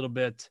rise a little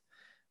bit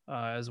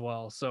as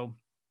well. So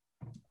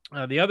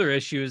the other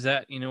issue is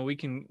that,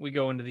 we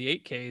go into the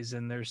 8Ks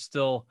and there's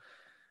still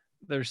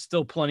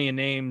plenty of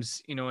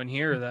names, in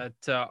here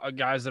that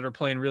guys that are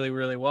playing really,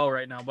 really well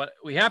right now, but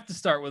we have to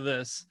start with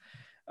this.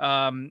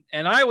 And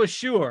I was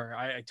sure,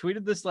 I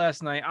tweeted this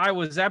last night, I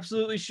was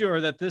absolutely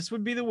sure that this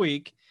would be the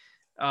week.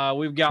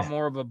 We've got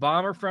more of a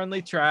bomber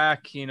friendly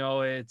track, and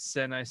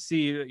I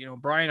see,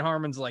 Brian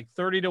Harman's like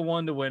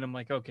 30-1 to win. I'm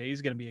like, okay,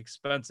 he's going to be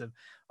expensive.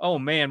 Oh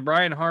man,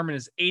 Brian Harman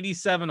is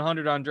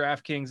 8,700 on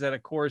DraftKings at a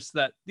course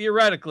that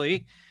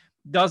theoretically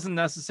doesn't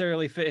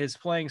necessarily fit his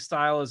playing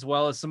style as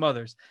well as some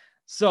others.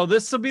 So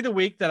this will be the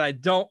week that I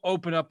don't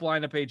open up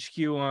Lineup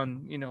HQ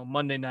on,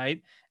 Monday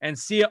night and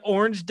see an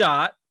orange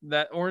dot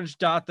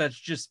that's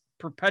just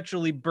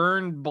perpetually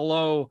burned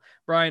below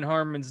Brian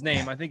Harman's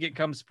name. I think it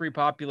comes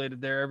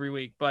pre-populated there every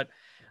week, but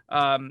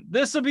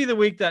this will be the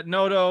week that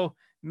Noto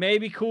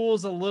maybe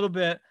cools a little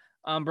bit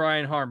on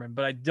Brian Harman,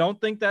 but I don't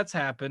think that's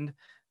happened.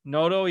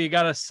 Noto, you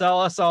got to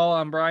sell us all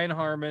on Brian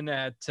Harman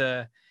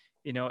at,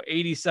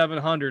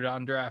 8,700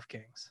 on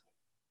DraftKings.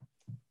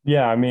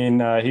 Yeah, I mean,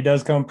 he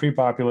does come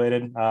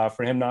pre-populated.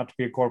 For him not to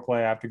be a core play,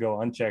 I have to go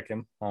uncheck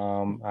him.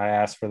 I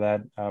asked for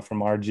that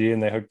from RG,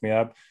 and they hooked me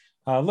up.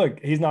 Look,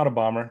 he's not a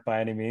bomber by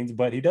any means,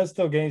 but he does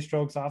still gain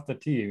strokes off the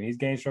tee. He's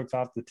gained strokes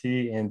off the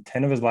tee in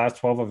 10 of his last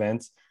 12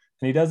 events,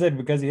 and he does it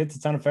because he hits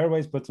a ton of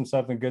fairways, puts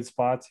himself in good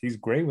spots. He's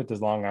great with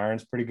his long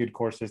irons, pretty good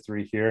course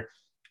history here.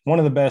 One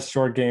of the best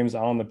short games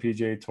on the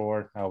PGA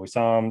Tour. We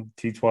saw him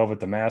T12 at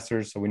the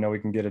Masters, so we know we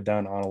can get it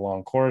done on a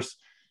long course.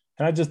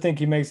 And I just think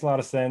he makes a lot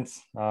of sense.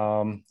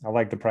 I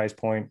like the price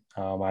point.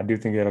 I do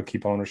think it'll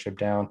keep ownership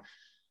down.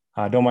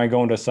 I don't mind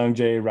going to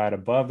Sungjae right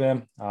above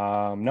him.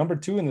 Number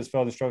 2 in this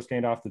field is strokes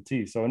gained off the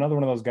tee. So another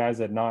one of those guys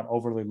that not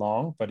overly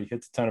long, but he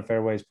hits a ton of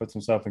fairways, puts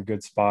himself in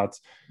good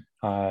spots.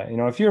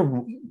 If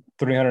you're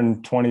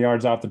 320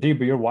 yards off the tee,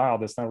 but you're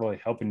wild, it's not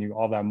really helping you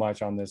all that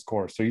much on this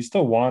course. So you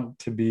still want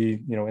to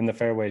be, in the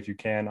fairway if you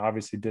can.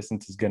 Obviously,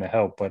 distance is going to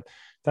help, but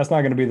that's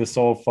not going to be the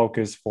sole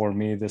focus for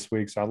me this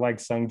week. So I like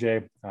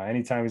Sungjae.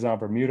 Anytime he's on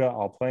Bermuda,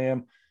 I'll play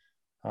him.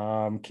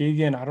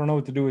 Keegan, I don't know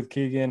what to do with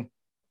Keegan.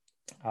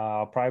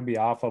 I'll probably be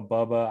off of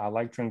Bubba. I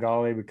like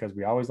Tringale because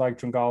we always like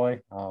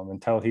Tringale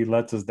until he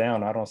lets us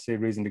down. I don't see a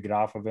reason to get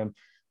off of him.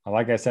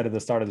 Like I said at the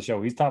start of the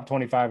show, he's top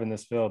 25 in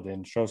this field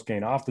in strokes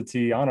gained off the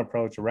tee, on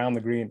approach, around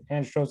the green,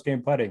 and strokes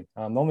gained putting.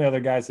 The only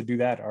other guys that do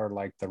that are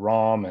like the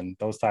Rahm and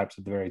those types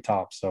at the very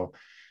top. So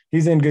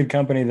he's in good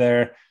company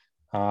there.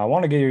 I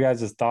want to get you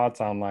guys' thoughts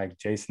on like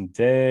Jason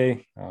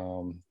Day,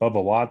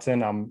 Bubba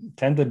Watson. I'm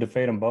tempted to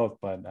fade them both,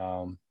 but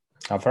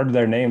I've heard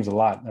their names a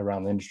lot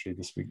around the industry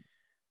this week.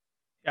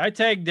 I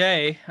tagged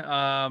Day,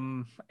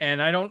 and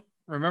I don't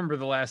remember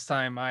the last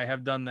time I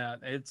have done that.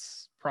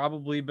 It's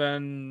probably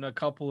been a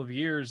couple of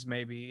years,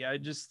 maybe.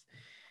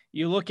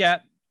 You look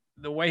at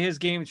the way his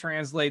game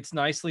translates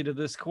nicely to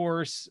this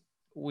course.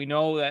 We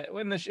know that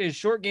when his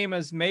short game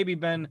has maybe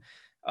been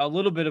a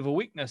little bit of a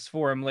weakness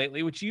for him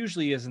lately, which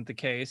usually isn't the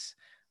case,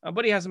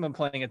 but he hasn't been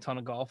playing a ton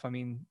of golf. I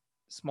mean,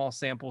 small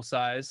sample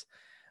size.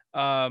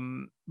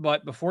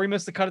 But before he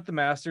missed the cut at the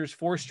Masters,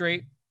 4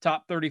 straight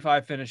top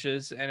 35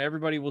 finishes, and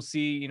everybody will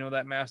see,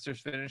 that Masters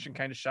finish and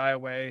kind of shy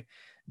away.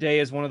 Day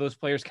is one of those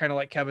players kind of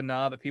like Kevin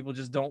Na that people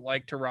just don't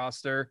like to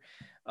roster.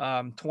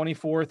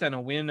 24th and a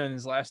win in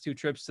his last 2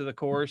 trips to the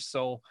course.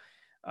 So,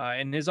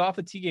 and his off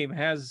the tee game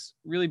has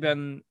really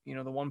been,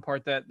 the one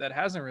part that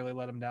hasn't really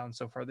let him down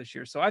so far this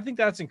year. So I think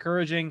that's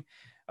encouraging.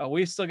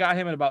 We've still got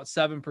him at about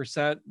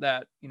 7%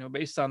 that,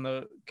 based on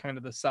the kind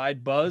of the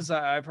side buzz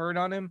I've heard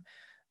on him,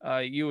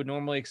 you would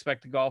normally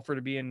expect a golfer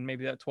to be in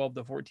maybe that 12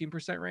 to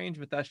 14% range,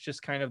 but that's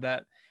just kind of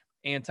that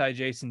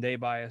anti-Jason Day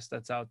bias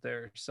that's out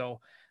there. So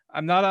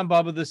I'm not on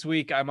Bubba this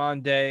week. I'm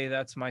on Day.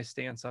 That's my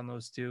stance on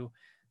those two.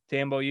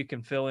 Tambo, you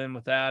can fill in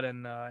with that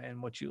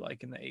and what you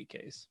like in the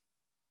 8Ks.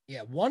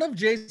 Yeah, one of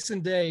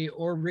Jason Day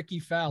or Ricky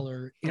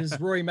Fowler is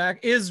Rory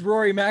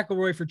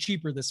McIlroy for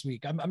cheaper this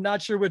week. I'm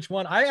not sure which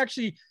one. I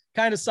actually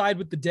kind of side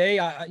with the Day.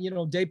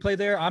 Day play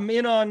there. I'm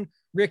in on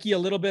Ricky a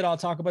little bit. I'll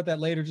talk about that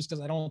later, just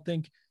because I don't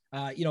think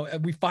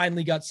we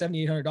finally got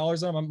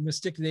 $7,800 on him. I'm going to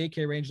stick to the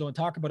 8K range though and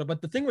talk about it.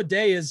 But the thing with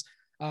Day is,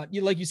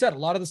 like you said, a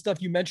lot of the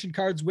stuff you mentioned,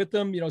 cards with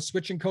them,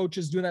 switching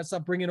coaches, doing that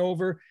stuff, bringing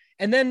over.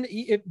 And then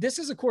if this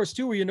is a course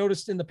too, where you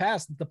noticed in the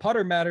past that the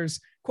putter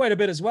matters quite a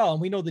bit as well.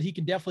 And we know that he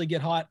can definitely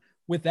get hot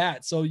with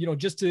that. So,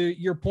 just to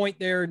your point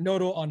there,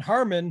 Noto on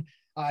Harman,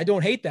 I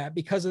don't hate that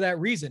because of that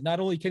reason. Not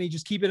only can he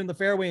just keep it in the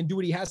fairway and do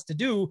what he has to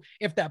do,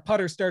 if that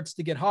putter starts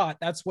to get hot,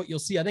 that's what you'll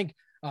see. I think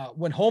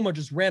when Homa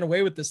just ran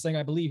away with this thing,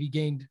 I believe he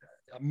gained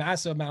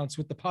massive amounts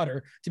with the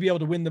putter to be able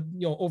to win the,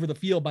 over the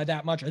field by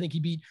that much. I think he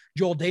beat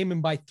Joel Damon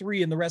by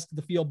 3 and the rest of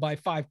the field by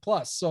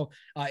 5+. So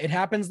it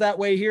happens that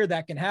way here.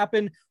 That can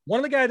happen.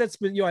 One of the guys that's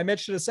been, I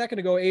mentioned a second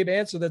ago, Abe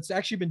Answer, that's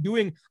actually been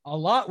doing a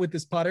lot with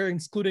this putter,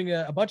 including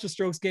a bunch of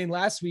strokes gained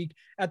last week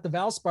at the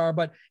Valspar,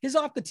 but his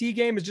off the tee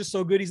game is just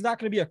so good. He's not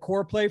going to be a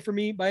core play for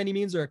me by any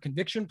means or a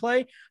conviction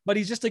play, but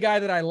he's just a guy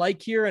that I like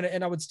here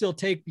and I would still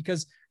take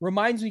because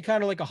reminds me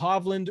kind of like a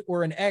Hovland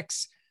or an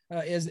X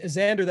as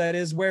Xander, that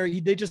is, where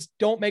they just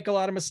don't make a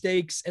lot of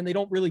mistakes and they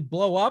don't really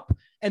blow up.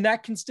 And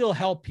that can still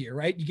help here,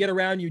 right? You get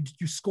around,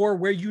 you score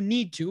where you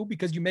need to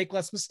because you make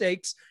less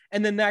mistakes.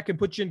 And then that can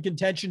put you in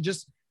contention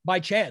just by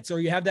chance, or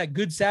you have that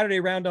good Saturday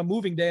round on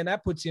moving day and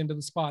that puts you into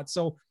the spot.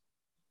 So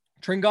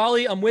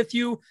Tringali, I'm with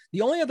you. The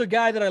only other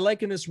guy that I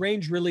like in this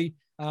range really,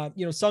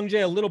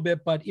 Sungjae a little bit,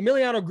 but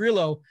Emiliano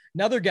Grillo,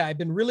 another guy,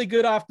 been really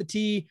good off the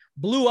tee,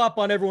 blew up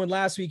on everyone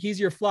last week. He's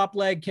your flop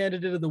leg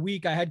candidate of the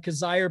week. I had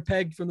Kazire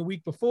pegged from the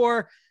week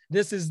before.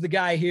 This is the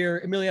guy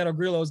here. Emiliano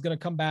Grillo is going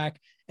to come back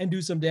and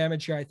do some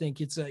damage here. I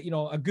think it's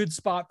a good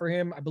spot for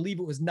him. I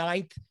believe it was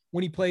 9th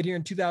when he played here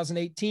in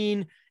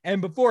 2018 and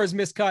before his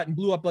missed cut and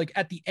blew up like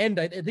at the end.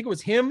 I think it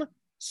was him,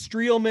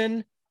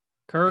 Streelman,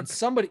 Kirk,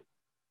 somebody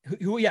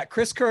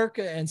Chris Kirk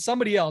and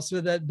somebody else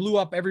that blew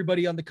up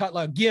everybody on the cut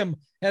line. Gim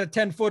had a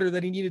 10-footer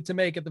that he needed to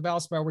make at the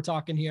Valspar. We're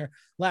talking here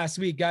last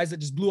week, guys that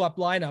just blew up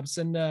lineups.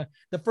 And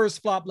the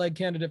first flop leg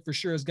candidate for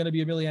sure is going to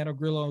be Emiliano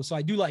Grillo. So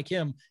I do like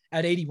him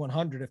at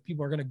 8,100 if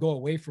people are going to go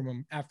away from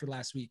him after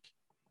last week.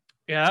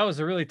 Yeah, that was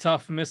a really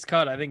tough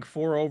miscut. I think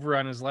 4 over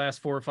on his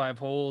last 4 or 5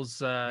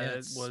 holes.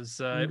 It was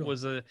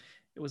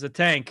a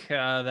tank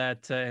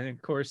that, and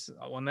of course,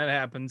 when that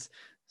happens,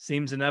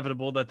 seems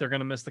inevitable that they're going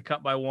to miss the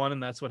cut by 1,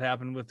 and that's what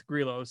happened with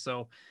Grillo.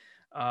 So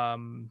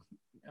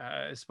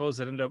I suppose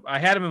it ended up, I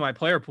had him in my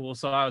player pool,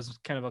 so I was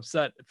kind of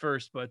upset at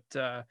first, but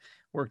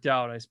worked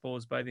out, I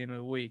suppose, by the end of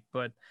the week.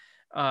 But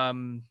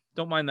don't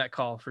mind that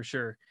call for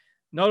sure.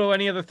 Noto,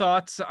 any other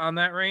thoughts on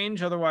that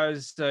range?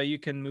 Otherwise, you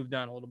can move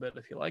down a little bit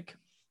if you like.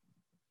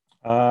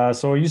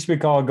 So it used to be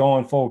called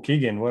going full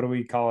Keegan. What do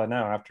we call it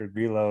now after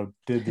Grillo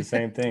did the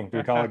same thing? Do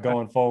we call it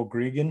going full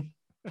Gregan?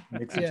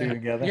 Mix the two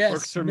together. Yes,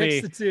 works for mix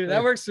me. The two.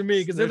 That works for me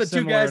because they're the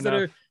two guys that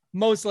enough. are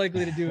most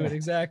likely to do it.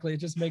 Exactly. It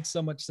just makes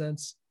so much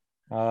sense.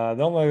 The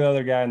only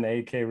other guy in the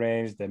 8K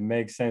range that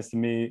makes sense to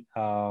me,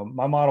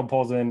 my model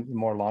pulls in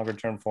more longer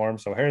term form.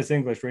 So Harris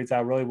English rates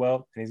out really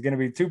well, and he's going to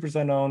be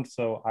 2% owned.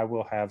 So I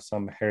will have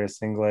some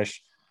Harris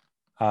English.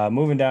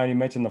 Moving down, you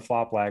mentioned the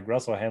flop lag.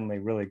 Russell Henley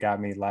really got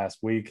me last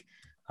week.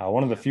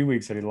 One of the few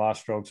weeks that he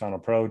lost strokes on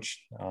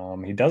approach.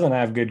 He doesn't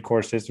have good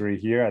course history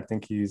here. I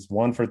think he's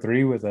 1 for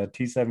 3 with a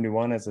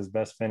T71 as his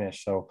best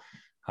finish. So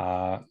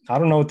I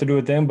don't know what to do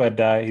with him, but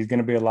he's going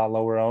to be a lot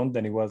lower owned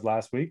than he was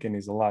last week, and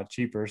he's a lot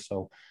cheaper.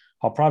 So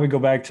I'll probably go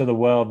back to the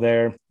well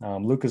there.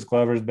 Lucas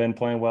Glover's been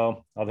playing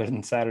well other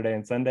than Saturday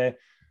and Sunday.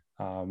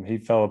 He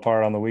fell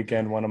apart on the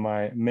weekend, one of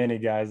my many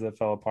guys that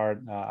fell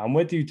apart. I'm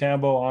with you,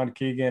 Tambo, on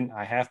Keegan.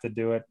 I have to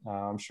do it.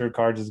 I'm sure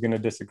Cards is going to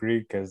disagree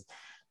because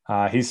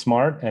he's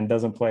smart and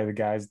doesn't play the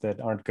guys that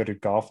aren't good at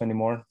golf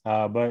anymore.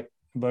 But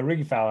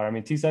Ricky Fowler, I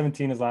mean,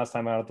 T17 his last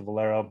time out at the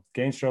Valero,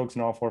 gained strokes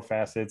in all 4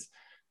 facets,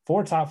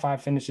 4 top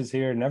 5 finishes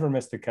here, never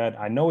missed a cut.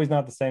 I know he's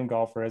not the same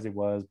golfer as he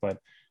was, but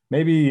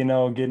maybe,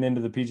 getting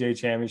into the PGA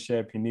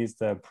Championship, he needs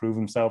to prove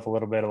himself a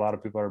little bit. A lot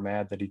of people are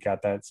mad that he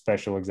got that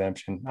special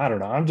exemption. I don't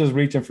know. I'm just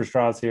reaching for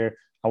straws here.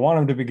 I want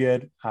him to be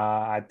good.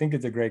 I think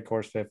it's a great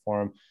course fit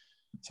for him.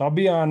 So I'll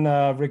be on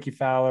Ricky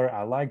Fowler.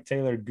 I like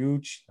Taylor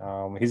Gooch.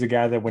 He's a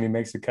guy that when he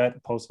makes a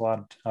cut, posts a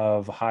lot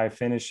of high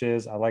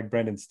finishes. I like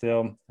Brendan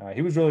Still.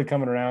 He was really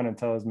coming around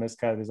until his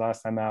miscut his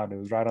last time out. It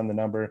was right on the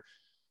number.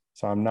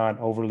 So I'm not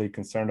overly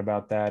concerned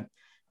about that.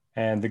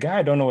 And the guy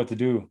I don't know what to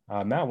do,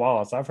 Matt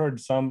Wallace. I've heard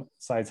some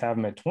sites have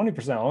him at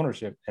 20%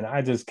 ownership, and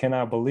I just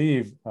cannot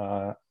believe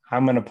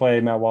I'm going to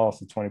play Matt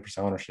Wallace at 20%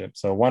 ownership.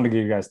 So wanted to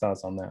get you guys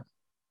thoughts on that.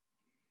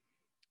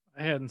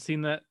 I hadn't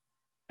seen that.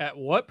 At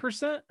what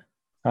percent?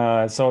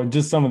 So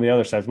just some of the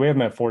other sites. We have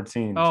him at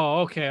 14. Oh,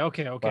 okay. I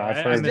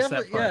missed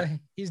that part. Yeah,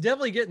 he's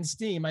definitely getting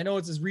steam. I know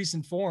it's his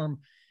recent form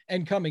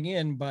and coming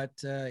in, but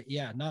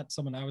not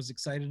someone I was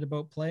excited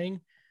about playing.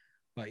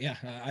 But yeah,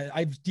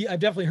 I've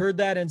definitely heard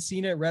that and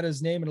seen it, read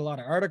his name in a lot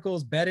of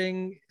articles,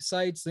 betting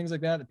sites, things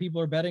like that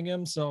people are betting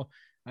him. So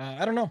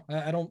I don't know.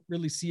 I don't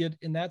really see it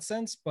in that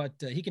sense, but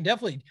he can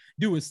definitely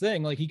do his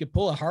thing. Like he could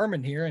pull a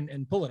Harmon here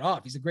and pull it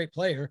off. He's a great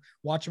player.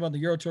 Watch him on the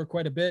Euro Tour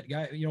quite a bit.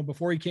 Guy,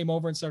 before he came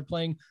over and started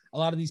playing a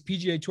lot of these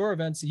PGA Tour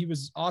events, he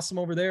was awesome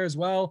over there as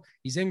well.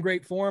 He's in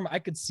great form. I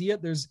could see it.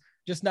 He's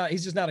just not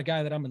a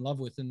guy that I'm in love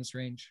with in this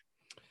range.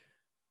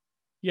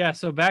 Yeah.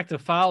 So back to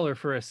Fowler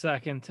for a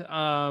second.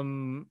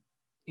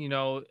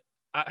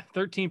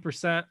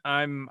 13%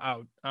 I'm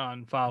out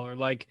on Fowler.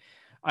 Like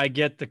I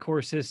get the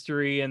course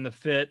history and the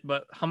fit,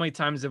 but how many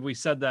times have we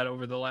said that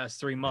over the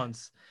last 3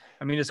 months?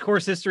 I mean, his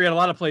course history at a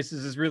lot of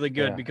places is really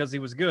good because he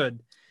was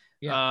good.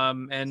 Yeah.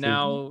 And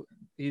now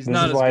he's This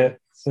not is as why good.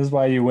 this is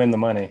why you win the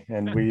money,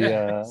 and we.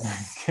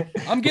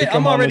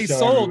 I'm already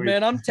sold,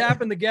 man. I'm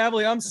tapping the gavel.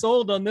 I'm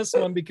sold on this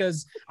one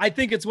because I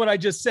think it's what I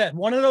just said.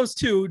 One of those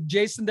two,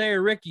 Jason Day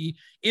or Ricky,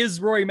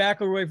 is Rory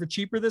McIlroy for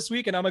cheaper this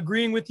week, and I'm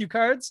agreeing with you,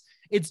 Cards.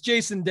 It's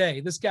Jason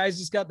Day. This guy's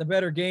just got the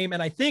better game,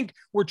 and I think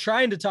we're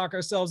trying to talk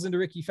ourselves into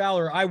Ricky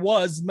Fowler. I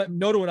was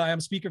Noto and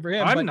I'm speaking for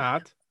him. I'm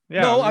not.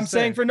 Yeah, no, I'm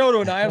saying for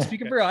Noto and I'm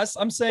speaking for us.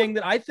 I'm saying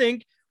that I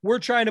think we're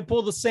trying to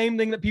pull the same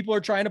thing that people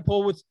are trying to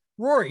pull with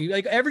Rory.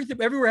 Like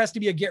everywhere has to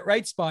be a get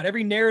right spot.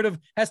 Every narrative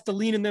has to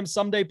lean in them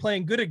someday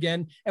playing good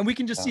again. And we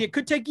can just see it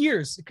could take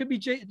years. It could be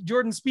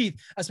Jordan Spieth,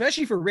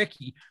 especially for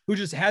Ricky, who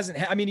just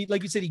hasn't. I mean,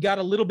 like you said, he got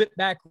a little bit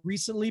back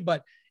recently,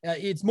 but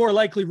it's more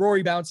likely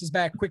Rory bounces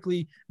back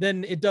quickly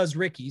than it does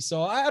Ricky.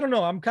 So I don't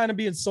know. I'm kind of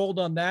being sold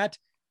on that.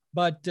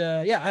 But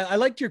yeah, I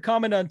liked your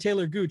comment on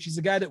Taylor Gooch. He's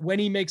a guy that when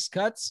he makes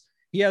cuts,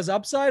 he has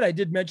upside. I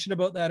did mention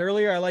about that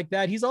earlier. I like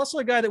that. He's also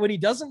a guy that when he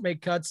doesn't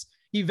make cuts,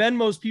 he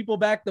Venmos people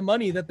back the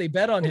money that they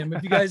bet on him.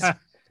 If you guys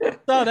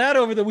saw that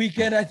over the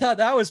weekend, I thought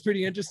that was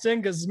pretty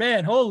interesting because,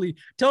 man, holy,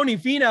 Tony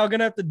Finau going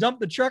to have to dump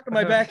the truck in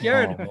my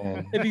backyard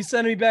if he's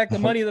sending me back the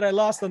money that I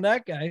lost on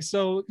that guy.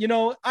 So, you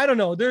know, I don't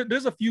know.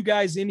 There's a few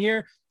guys in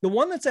here. The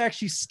one that's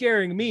actually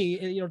scaring me,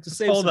 you know, to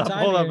save some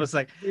time. Hold up a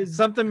sec.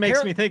 Something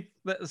makes me think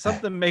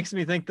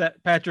that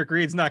Patrick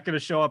Reed's not going to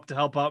show up to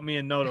help out me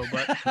and Noto,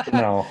 but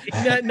no,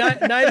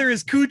 neither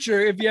is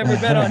Kuchar if you ever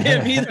bet on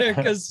him either,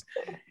 because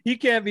he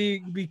can't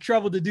be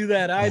troubled to do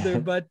that either.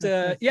 But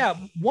yeah,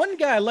 one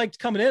guy I liked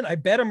coming in, I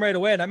bet him right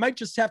away, and I might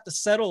just have to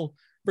settle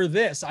for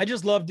this. I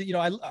just loved, you know,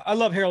 I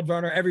love Harold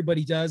Varner.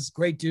 Everybody does.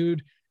 Great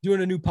dude.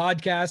 Doing a new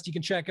podcast you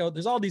can check out.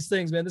 There's all these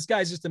things, man. This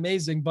guy's just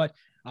amazing, but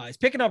he's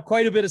picking up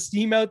quite a bit of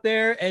steam out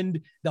there, and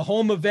the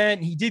home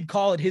event, he did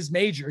call it his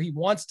major. He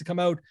wants to come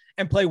out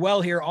and play well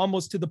here,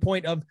 almost to the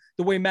point of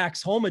the way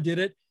Max Homa did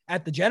it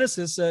at the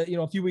Genesis, you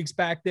know, a few weeks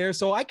back there.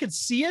 So I could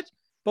see it,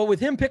 but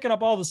with him picking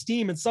up all the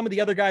steam and some of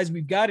the other guys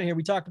we've got in here,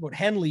 we talked about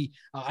Henley.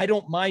 I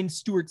don't mind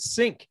Stuart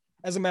Sink,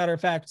 as a matter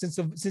of fact,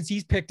 since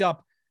he's picked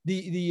up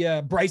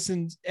the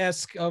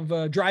Bryson-esque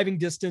of driving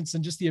distance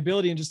and just the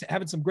ability and just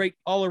having some great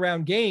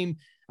all-around game.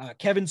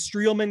 Kevin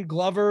Streelman,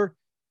 Glover,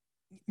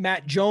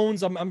 Matt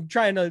Jones. I'm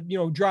trying to, you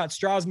know, draw at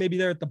straws maybe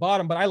there at the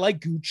bottom, but I like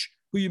Gooch,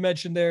 who you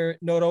mentioned there,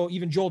 Noto.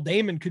 Even Joel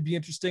Damon could be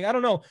interesting. I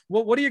don't know.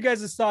 What are your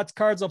guys' thoughts,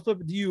 Cards? I'll flip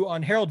it to you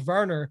on Harold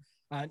Varner.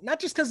 Not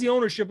just because the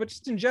ownership, but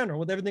just in general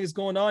with everything that's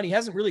going on. He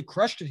hasn't really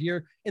crushed it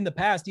here in the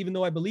past, even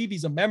though I believe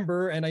he's a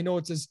member and I know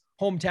it's his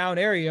hometown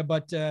area,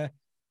 but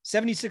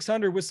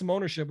 7,600 with some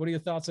ownership. What are your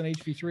thoughts on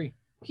HP3?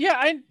 Yeah,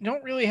 I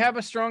don't really have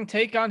a strong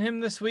take on him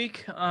this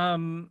week.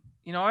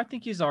 You know, I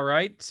think he's all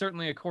right.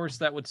 Certainly a course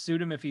that would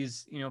suit him if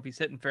he's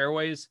hitting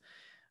fairways.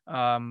 You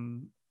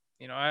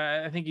know,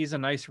 I think he's a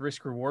nice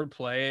risk reward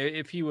play.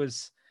 If he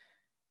was,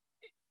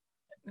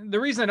 the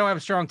reason I don't have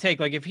a strong take,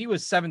 like if he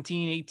was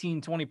 17,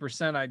 18,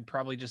 20%, I'd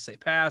probably just say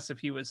pass. If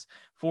he was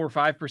 4 or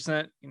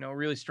 5%, you know,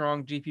 really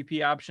strong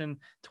GPP option.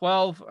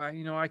 12,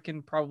 you know, I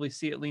can probably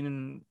see it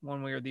leaning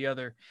one way or the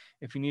other.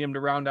 If you need him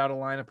to round out a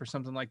lineup or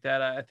something like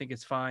that, I think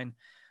it's fine.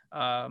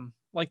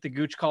 Like the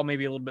Gooch call,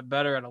 maybe a little bit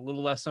better at a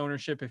little less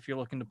ownership if you're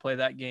looking to play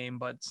that game,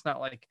 but it's not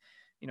like,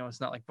 you know, it's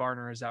not like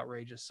Varner is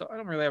outrageous. So I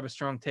don't really have a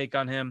strong take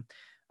on him.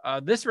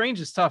 This range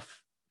is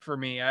tough for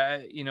me,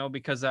 you know,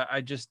 because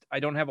I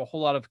don't have a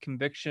whole lot of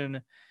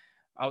conviction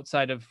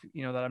outside of,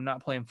 you know, that I'm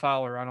not playing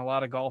Fowler on a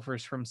lot of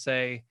golfers from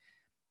say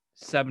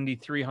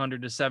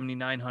 7,300 to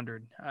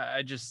 7,900.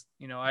 I just,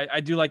 you know, I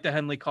do like the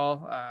Henley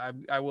call.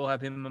 I will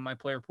have him in my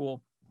player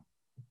pool.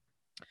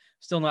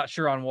 Still not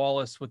sure on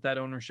Wallace with that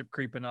ownership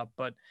creeping up,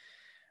 but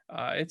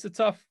it's a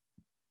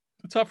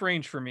tough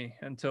range for me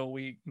until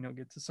we, you know,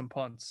 get to some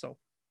punts. So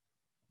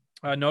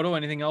Noto,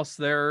 anything else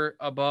there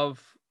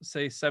above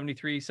say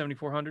 73,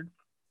 7,400?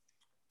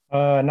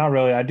 Not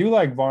really. I do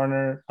like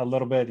Varner a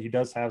little bit. He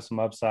does have some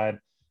upside.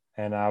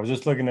 And I was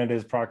just looking at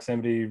his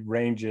proximity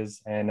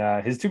ranges, and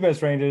his two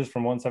best ranges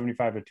from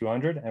 175 to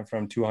 200 and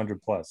from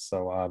 200 plus.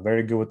 So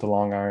very good with the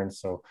long irons.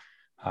 So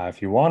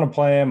if you want to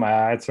play him,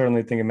 I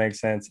certainly think it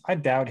makes sense. I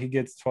doubt he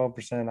gets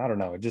 12%. I don't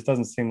know. It just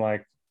doesn't seem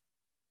like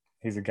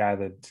he's a guy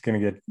that's going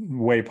to get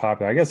way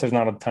popular. I guess there's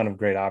not a ton of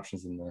great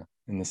options in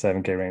the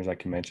 7K range,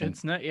 like you mentioned.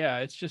 It's not. Yeah,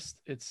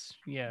 it's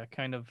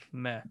kind of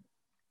meh.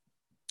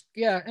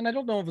 Yeah, and I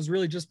don't know if it's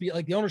really just be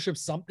like the ownership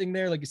something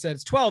there. Like you said,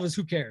 it's 12 is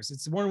who cares?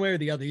 It's one way or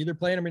the other. Either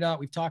playing them or not.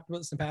 We've talked about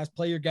this in the past.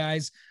 Play your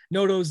guys.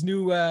 Noto's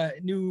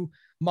new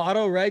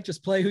motto, right?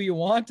 Just play who you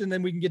want, and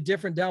then we can get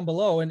different down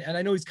below. And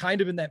I know he's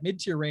kind of in that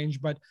mid-tier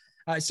range, but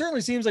it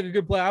certainly seems like a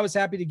good play. I was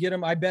happy to get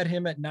him. I bet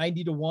him at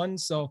 90 to 1.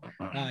 So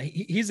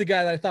he's a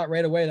guy that I thought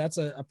right away that's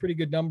a pretty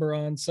good number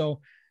on. So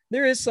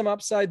there is some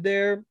upside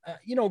there.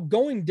 You know,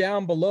 going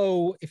down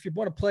below, if you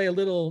want to play a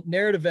little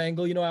narrative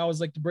angle, you know, I always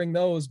like to bring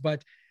those,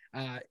 but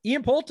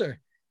Ian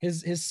Poulter,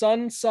 his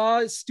son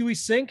saw Stewie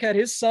Sink had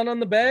his son on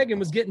the bag and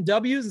was getting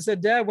W's and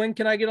said, "Dad, when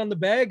can I get on the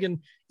bag?" And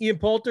Ian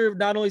Poulter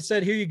not only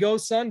said, "Here you go,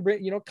 son,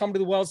 you know, come to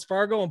the Wells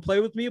Fargo and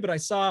play with me," but I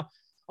saw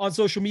on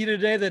social media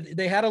today that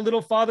they had a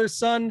little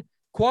father-son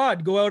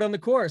quad go out on the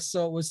course.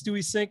 So it was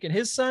Stewie Sink and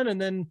his son, and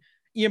then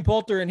Ian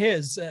Poulter and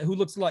his, who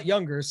looks a lot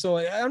younger. So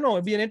I don't know,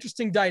 it'd be an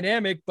interesting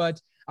dynamic,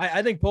 but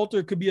I think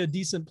Poulter could be a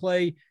decent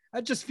play.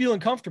 Just feeling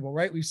comfortable,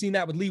 right? We've seen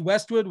that with Lee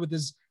Westwood with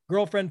his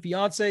girlfriend,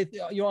 fiance,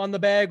 on the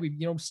bag. We,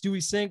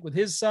 Stewie Sink with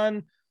his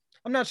son.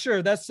 I'm not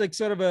sure. That's like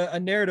sort of a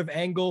narrative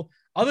angle.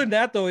 Other than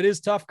that, though, it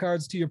is tough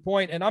cards to your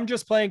point. And I'm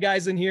just playing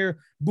guys in here,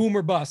 boom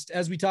or bust.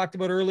 As we talked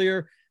about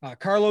earlier,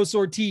 Carlos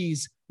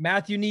Ortiz,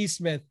 Matthew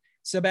Neesmith,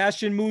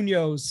 Sebastian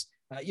Munoz,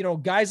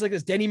 guys like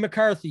this, Denny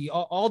McCarthy,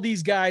 all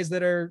these guys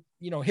that are,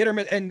 hit or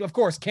miss. And of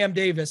course, Cam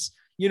Davis,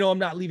 I'm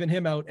not leaving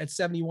him out at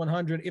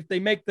 7,100. If they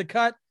make the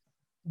cut,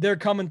 they're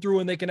coming through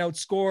and they can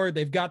outscore.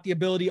 They've got the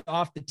ability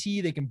off the tee.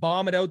 They can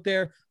bomb it out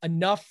there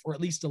enough, or at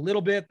least a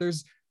little bit.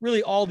 There's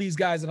really all these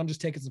guys that I'm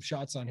just taking some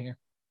shots on here.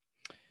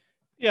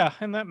 Yeah,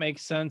 and that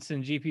makes sense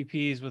in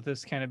GPPs with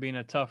this kind of being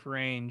a tough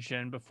range.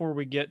 And before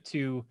we get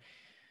to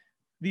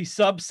the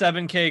sub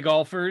 7K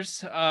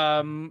golfers,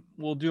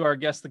 we'll do our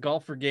Guess the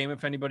Golfer game.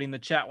 If anybody in the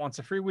chat wants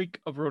a free week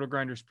of Roto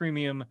Grinders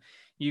Premium,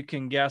 you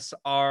can guess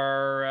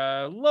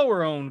our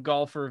lower owned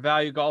golfer,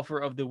 value golfer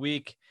of the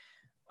week.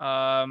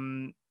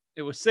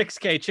 It was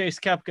 6K Chase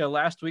Koepka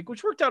last week,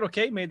 which worked out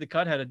okay, made the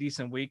cut, had a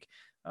decent week.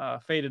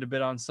 Faded a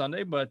bit on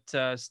Sunday, but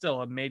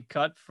still a made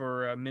cut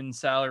for a min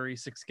salary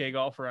 6K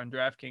golfer on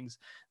DraftKings.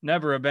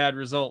 Never a bad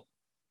result.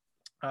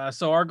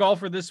 So our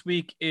golfer this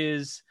week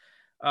is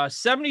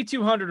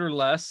 7,200 or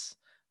less.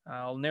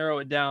 I'll narrow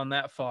it down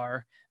that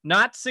far.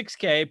 Not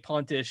 6K,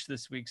 puntish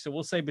this week. So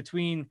we'll say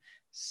between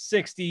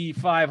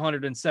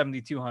 6,500 and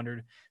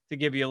 7,200 to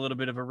give you a little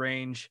bit of a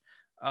range.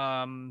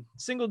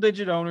 Single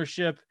digit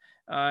ownership.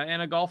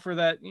 And a golfer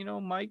that,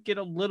 might get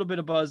a little bit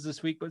of buzz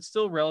this week, but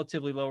still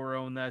relatively lower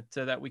owned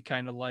that we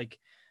kind of like.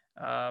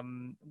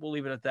 We'll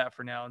leave it at that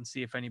for now and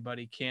see if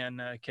anybody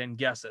can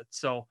guess it.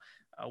 So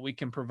we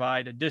can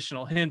provide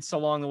additional hints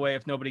along the way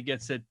if nobody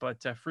gets it,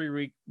 but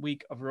free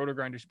week of Roto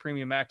Grinders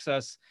Premium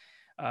access.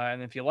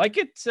 And if you like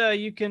it,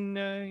 you can,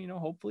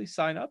 hopefully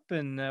sign up,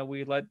 and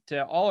we let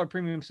all our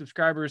premium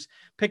subscribers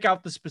pick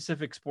out the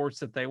specific sports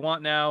that they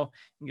want now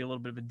and get a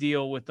little bit of a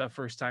deal with a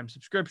first-time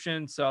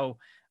subscription. So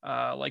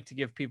I like to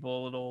give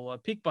people a little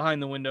peek behind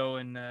the window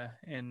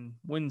and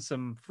win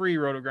some free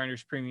Roto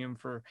Grinders Premium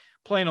for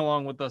playing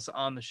along with us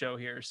on the show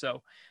here.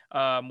 So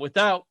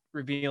without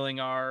revealing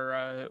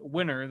our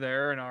winner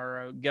there and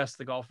our Guess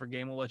the Golfer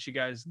game, we'll let you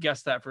guys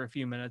guess that for a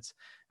few minutes,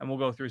 and we'll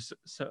go through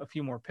a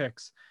few more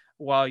picks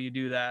while you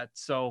do that.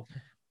 So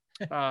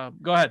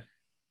go ahead.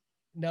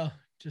 No,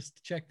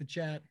 just check the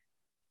chat.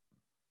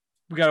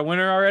 We got a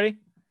winner already?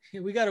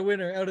 Yeah, we got a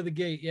winner out of the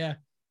gate. Yeah.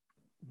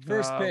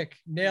 First pick.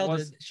 Nailed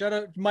it. Shout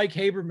out Mike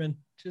Haberman.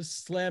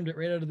 Just slammed it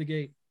right out of the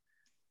gate.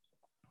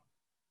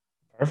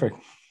 Perfect.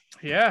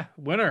 Yeah.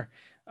 Winner.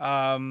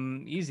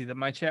 Easy. That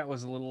my chat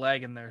was a little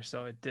lagging there,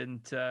 so it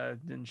didn't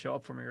show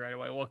up for me right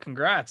away. Well,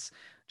 congrats.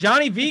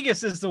 Johnny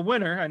Vegas is the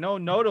winner. I know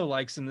Noto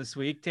likes him this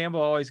week. Tambo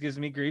always gives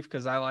me grief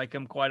because I like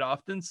him quite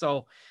often.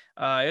 So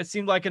it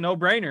seemed like a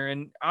no-brainer.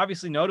 And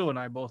obviously Noto and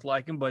I both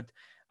like him, but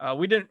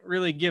we didn't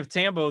really give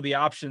Tambo the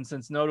option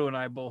since Noto and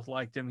I both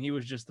liked him. He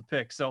was just the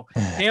pick. So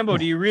Tambo,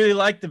 do you really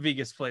like the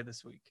Vegas play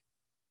this week?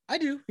 I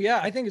do.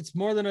 Yeah, I think it's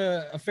more than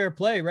a fair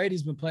play, right?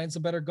 He's been playing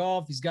some better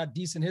golf. He's got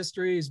decent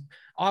history. His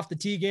off the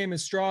tee game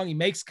is strong. He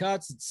makes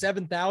cuts at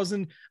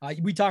 7,000.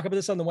 We talk about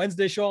this on the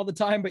Wednesday show all the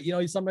time, but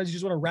sometimes you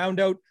just want to round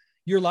out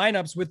your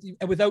lineups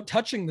without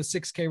touching the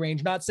 6K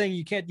range. Not saying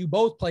you can't do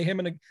both, play him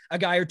and a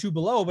guy or two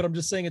below, but I'm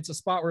just saying it's a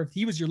spot where if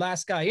he was your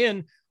last guy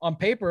in on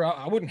paper,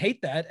 I wouldn't hate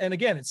that. And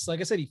again, it's like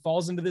I said, he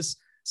falls into this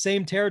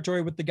same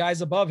territory with the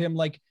guys above him,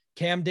 like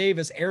Cam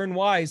Davis, Aaron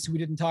Wise, who we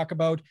didn't talk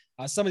about,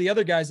 some of the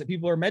other guys that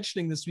people are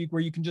mentioning this week,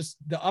 where you can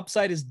the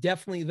upside is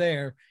definitely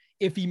there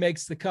if he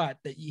makes the cut.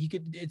 That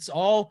it's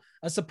all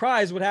a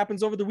surprise what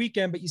happens over the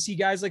weekend, but you see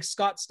guys like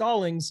Scott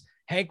Stallings,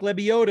 Hank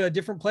Lebioda,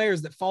 different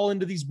players that fall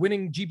into these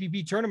winning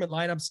GPP tournament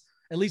lineups,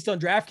 at least on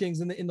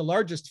DraftKings in the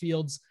largest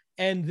fields.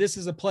 And this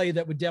is a play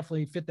that would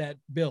definitely fit that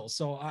bill.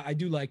 So I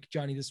do like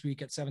Johnny this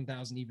week at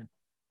 7,000 even.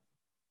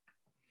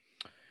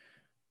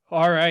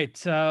 All right,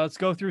 let's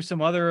go through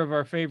some other of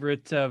our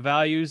favorite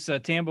values.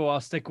 Tambo,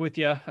 I'll stick with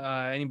you.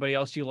 Anybody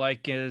else you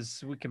like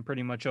is we can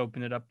pretty much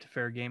open it up to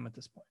fair game at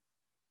this point.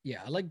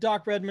 Yeah, I like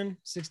Doc Redman,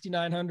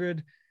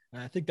 6,900.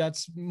 I think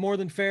that's more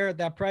than fair at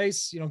that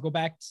price. Go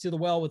back to the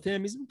well with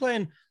him. He's been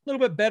playing a little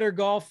bit better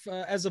golf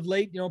as of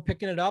late,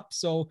 picking it up.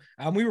 So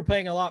we were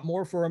paying a lot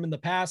more for him in the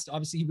past.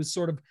 Obviously, he was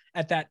sort of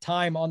at that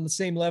time on the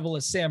same level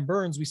as Sam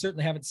Burns. We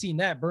certainly haven't seen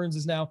that. Burns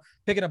is now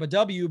picking up a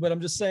W, but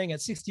I'm just saying at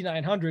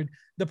 6,900,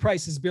 the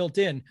price is built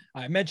in.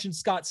 I mentioned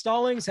Scott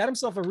Stallings, had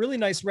himself a really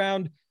nice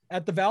round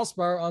at the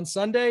Valspar on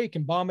Sunday. He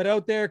can bomb it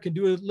out there, can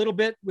do a little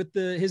bit with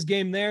his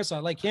game there. So I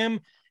like him.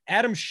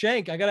 Adam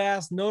Schenk. I got to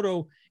ask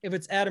Noto if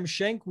it's Adam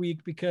Schenk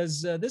week,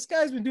 because this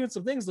guy's been doing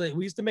some things lately.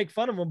 We used to make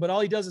fun of him, but all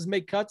he does is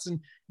make cuts and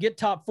get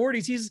top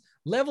 40s. He's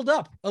leveled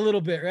up a little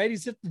bit, right?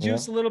 He's hit the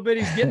juice a little bit.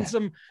 He's getting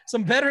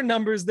some better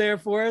numbers there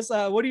for us.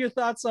 What are your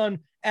thoughts on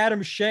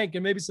Adam Schenk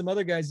and maybe some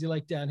other guys you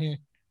like down here?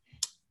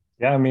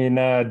 Yeah, I mean,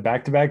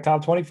 back-to-back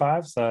top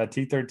 25s,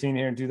 T13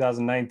 here in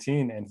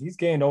 2019, and he's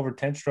gained over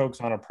 10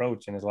 strokes on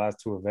approach in his last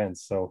two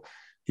events. So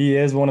he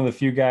is one of the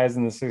few guys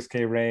in the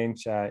 6K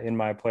range in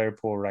my player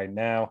pool right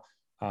now.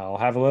 I'll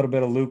have a little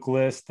bit of Luke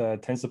List,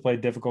 tends to play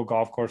difficult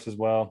golf course as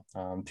well.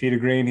 Tee to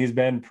green, he's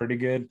been pretty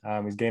good.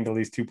 He's gained at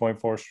least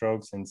 2.4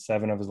 strokes in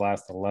 7 of his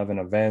last 11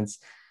 events.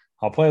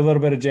 I'll play a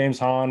little bit of James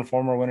Hahn,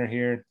 former winner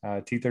here,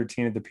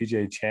 T13 at the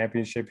PGA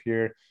Championship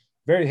here.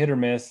 Very hit or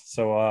miss,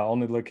 so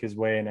only look his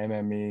way in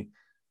MME.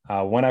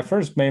 When I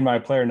first made my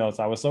player notes,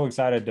 I was so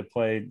excited to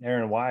play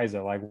Aaron Wise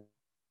at like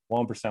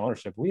 1%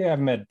 ownership. We have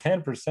him at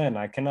 10%.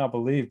 I cannot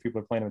believe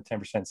people are playing him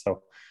at 10%.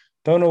 So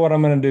don't know what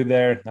I'm going to do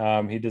there.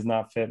 He does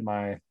not fit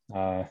my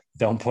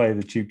don't play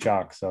the cheap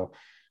chalk. So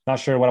not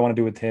sure what I want to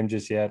do with him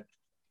just yet.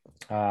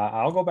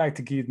 I'll go back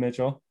to Keith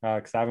Mitchell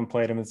because I haven't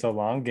played him in so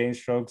long. Gain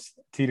strokes,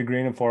 tee to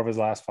green in 4 of his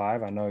last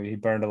 5. I know he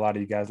burned a lot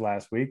of you guys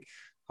last week.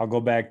 I'll go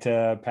back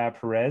to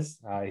Pat Perez.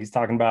 He's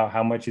talking about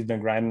how much he's been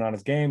grinding on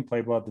his game,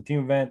 played well at the team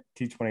event,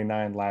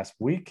 T29 last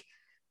week.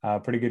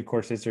 Pretty good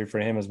course history for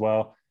him as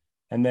well.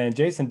 And then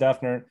Jason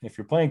Duffner, if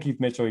you're playing Keith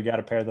Mitchell, you got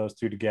to pair those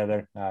two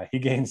together. He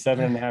gained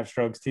 7.5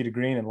 strokes tee to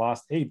green and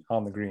lost 8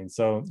 on the green.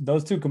 So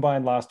those two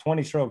combined lost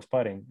 20 strokes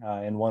putting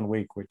in 1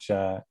 week, which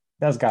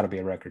that's got to be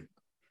a record.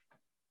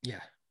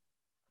 Yeah.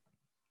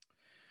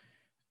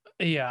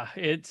 Yeah,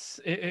 it's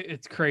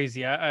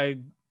crazy. I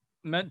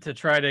meant to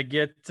try to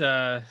get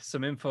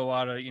some info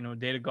out of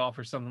Data Golf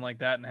or something like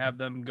that and have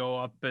them go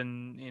up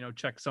and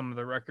check some of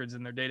the records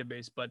in their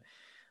database, but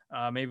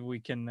maybe we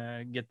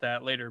can get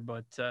that later.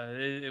 But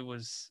it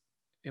was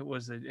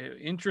an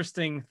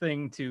interesting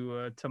thing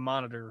to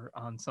monitor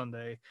on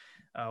Sunday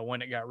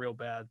when it got real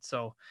bad.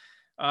 So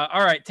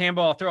all right,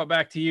 Tambo, I'll throw it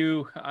back to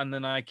you, and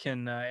then I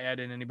can add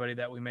in anybody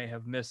that we may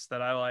have missed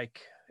that I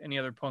like. Any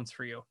other punts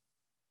for you?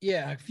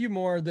 Yeah, a few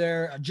more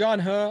there. John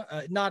Huh,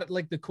 not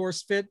like the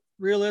course fit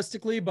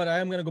realistically, but I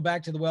am going to go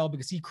back to the well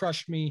because he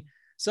crushed me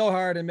so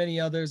hard and many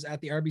others at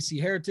the RBC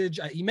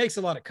Heritage. He makes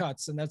a lot of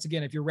cuts, and that's,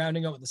 again, if you're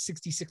rounding out with a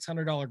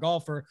 $6,600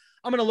 golfer,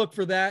 I'm going to look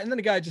for that. And then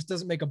the guy just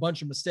doesn't make a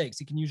bunch of mistakes.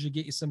 He can usually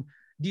get you some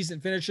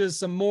decent finishes,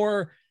 some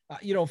more,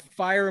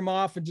 fire him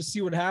off and just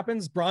see what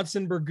happens.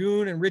 Bronson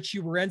Burgoon and Richie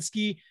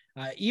Wierenski,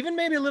 even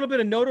maybe a little bit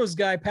of Noto's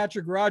guy,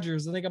 Patrick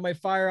Rogers. I think I might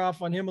fire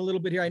off on him a little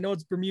bit here. I know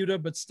it's Bermuda,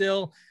 but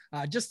still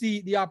just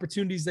the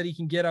opportunities that he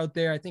can get out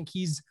there. I think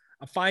he's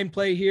a fine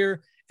play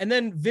here. And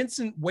then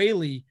Vincent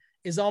Whaley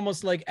is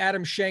almost like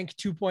Adam Schenk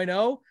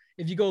 2.0.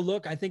 If you go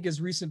look, I think his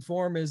recent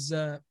form is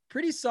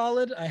pretty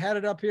solid. I had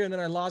it up here and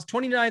then I lost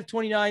 29th,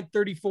 29th,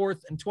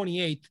 34th, and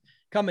 28th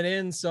coming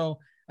in. So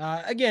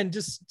again,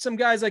 just some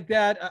guys like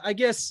that. I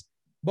guess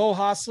Bo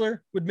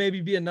Hostler would maybe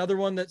be another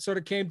one that sort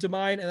of came to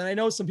mind. And I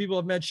know some people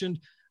have mentioned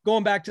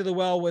going back to the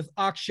well with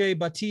Akshay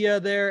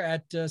Bhatia there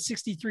at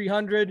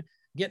 6,300,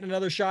 getting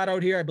another shot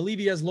out here. I believe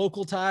he has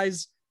local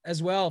ties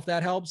as well, if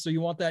that helps. So you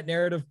want that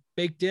narrative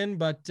baked in.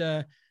 But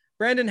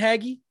Brandon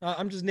Haggy,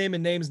 I'm just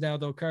naming names now,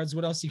 though. Cards,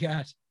 what else you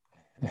got?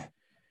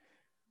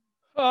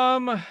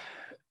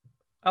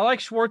 I like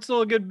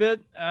Schwartzel a good bit.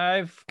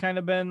 I've kind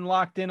of been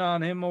locked in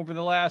on him over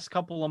the last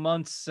couple of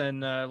months, and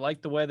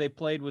like the way he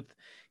played with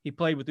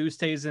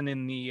Oosthuizen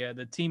in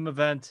the team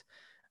event.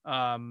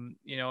 And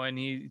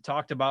he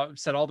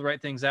said all the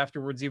right things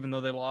afterwards, even though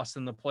they lost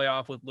in the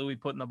playoff with Louis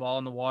putting the ball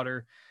in the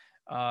water.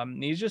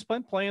 He's just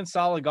been playing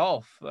solid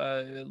golf,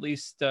 at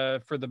least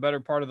for the better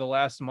part of the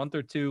last month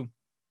or two.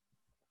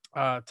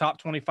 Top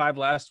 25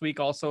 last week,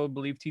 also I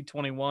believe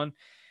T21,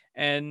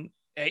 and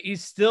he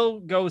still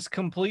goes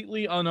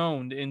completely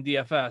unowned in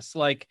DFS.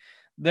 Like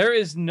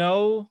there's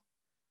no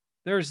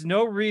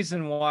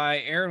reason why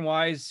Aaron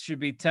Wise should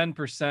be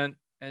 10%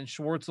 and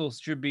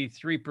Schwartzel should be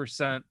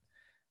 3%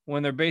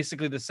 when they're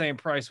basically the same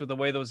price with the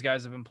way those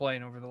guys have been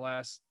playing over the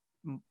last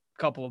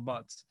couple of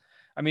months.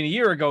 I mean, a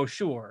year ago,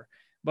 sure,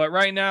 but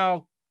right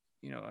now,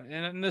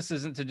 and this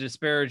isn't to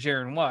disparage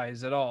Aaron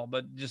Wise at all,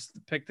 but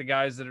just pick the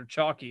guys that are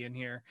chalky in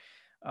here.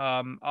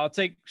 I'll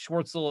take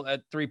Schwartzel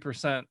at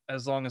 3%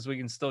 as long as we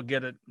can still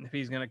get it if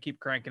he's going to keep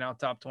cranking out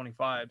top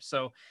 25.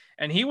 So,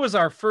 and he was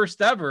our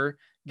first ever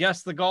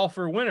Guess the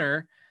Golfer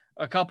winner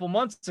a couple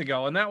months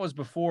ago. And that was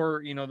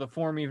before, the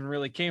form even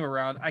really came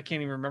around. I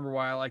can't even remember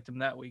why I liked him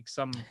that week,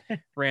 some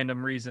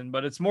random reason,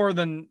 but it's more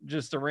than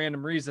just a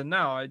random reason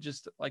now. I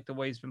just like the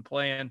way he's been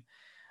playing.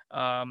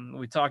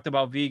 We talked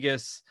about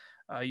Vegas.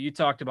 You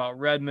talked about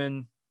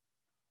Redmond.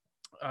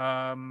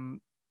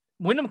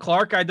 Wyndham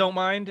Clark, I don't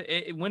mind.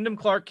 Wyndham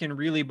Clark can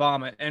really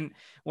bomb it. And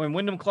when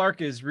Wyndham Clark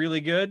is really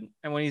good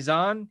and when he's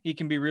on, he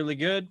can be really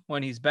good.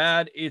 When he's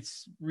bad,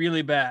 it's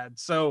really bad.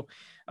 So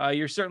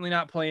you're certainly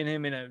not playing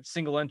him in a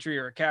single entry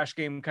or a cash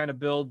game kind of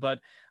build, but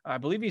I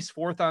believe he's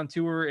 4th on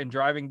tour in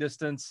driving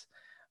distance.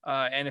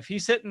 And if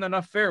he's hitting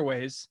enough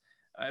fairways,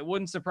 it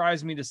wouldn't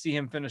surprise me to see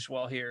him finish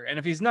well here. And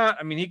if he's not,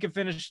 I mean, he could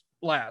finish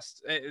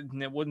last.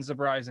 It wouldn't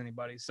surprise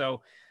anybody.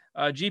 So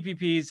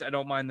GPPs, I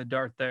don't mind the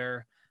dart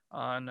there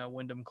on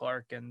Wyndham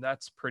Clark, and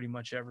that's pretty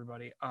much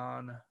everybody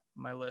on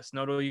my list.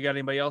 Noto, you got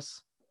anybody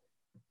else?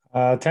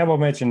 Tambo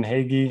mentioned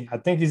Hagee. I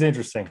think he's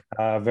interesting.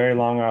 Very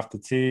long off the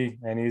tee,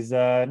 and he's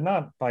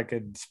not like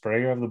a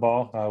sprayer of the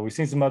ball. We've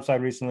seen some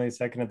upside recently,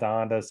 second at the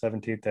Honda,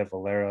 17th at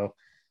Valero.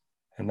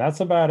 And that's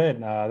about it.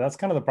 That's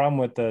kind of the problem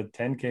with the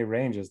 10K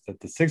range is that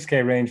the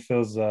 6K range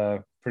feels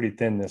pretty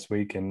thin this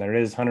week, and there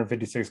is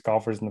 156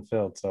 golfers in the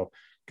field. So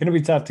going to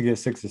be tough to get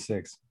 6 to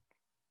 6.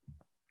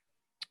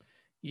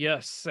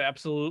 Yes,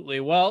 absolutely.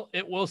 Well,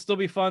 it will still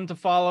be fun to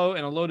follow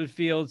in a loaded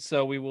field,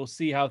 so we will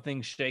see how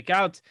things shake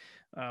out.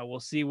 We'll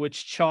see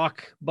which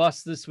chalk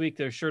busts this week.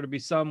 There's sure to be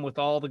some with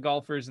all the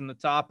golfers in the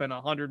top and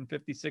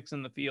 156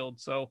 in the field.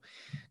 So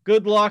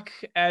good luck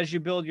as you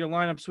build your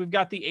lineups. We've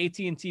got the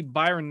AT&T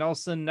Byron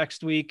Nelson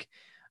next week,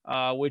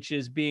 which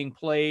is being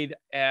played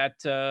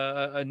at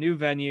a new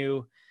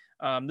venue.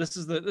 This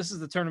is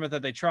the tournament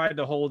that they tried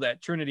to hold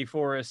at Trinity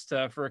Forest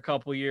for a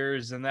couple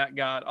years, and that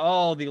got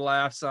all the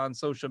laughs on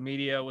social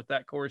media with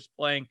that course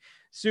playing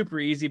super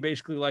easy,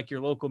 basically like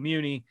your local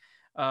Muni,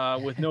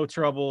 with no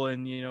trouble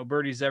and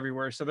birdies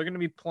everywhere. So they're going to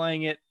be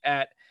playing it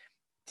at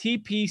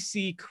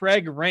TPC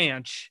Craig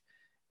Ranch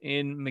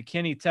in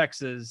McKinney,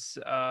 Texas,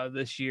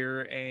 this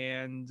year,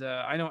 and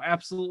I know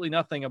absolutely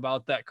nothing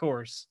about that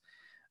course.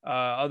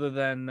 Other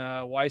than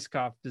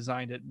Weisskopf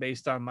designed it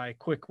based on my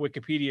quick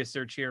Wikipedia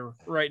search here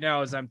right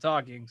now as I'm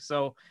talking.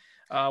 So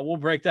we'll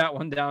break that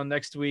one down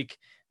next week.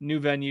 New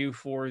venue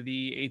for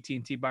the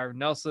AT&T Byron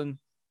Nelson.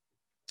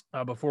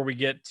 Before we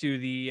get to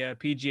the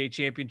PGA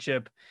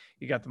Championship,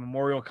 you got the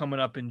Memorial coming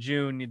up in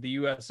June, the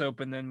U.S.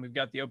 Open, then we've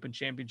got the Open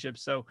Championship.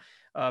 So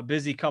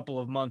busy couple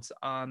of months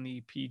on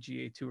the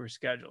PGA Tour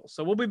schedule.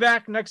 So we'll be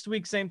back next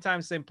week, same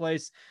time, same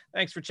place.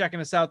 Thanks for checking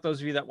us out, those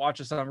of you that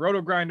watch us on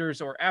Roto Grinders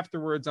or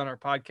afterwards on our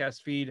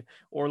podcast feed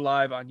or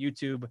live on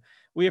YouTube.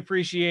 We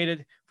appreciate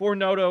it. For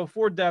Noto,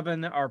 for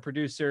Devin, our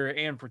producer,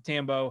 and for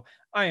Tambo,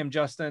 I am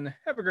Justin.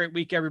 Have a great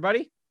week,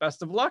 everybody.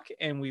 Best of luck,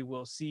 and we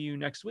will see you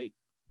next week.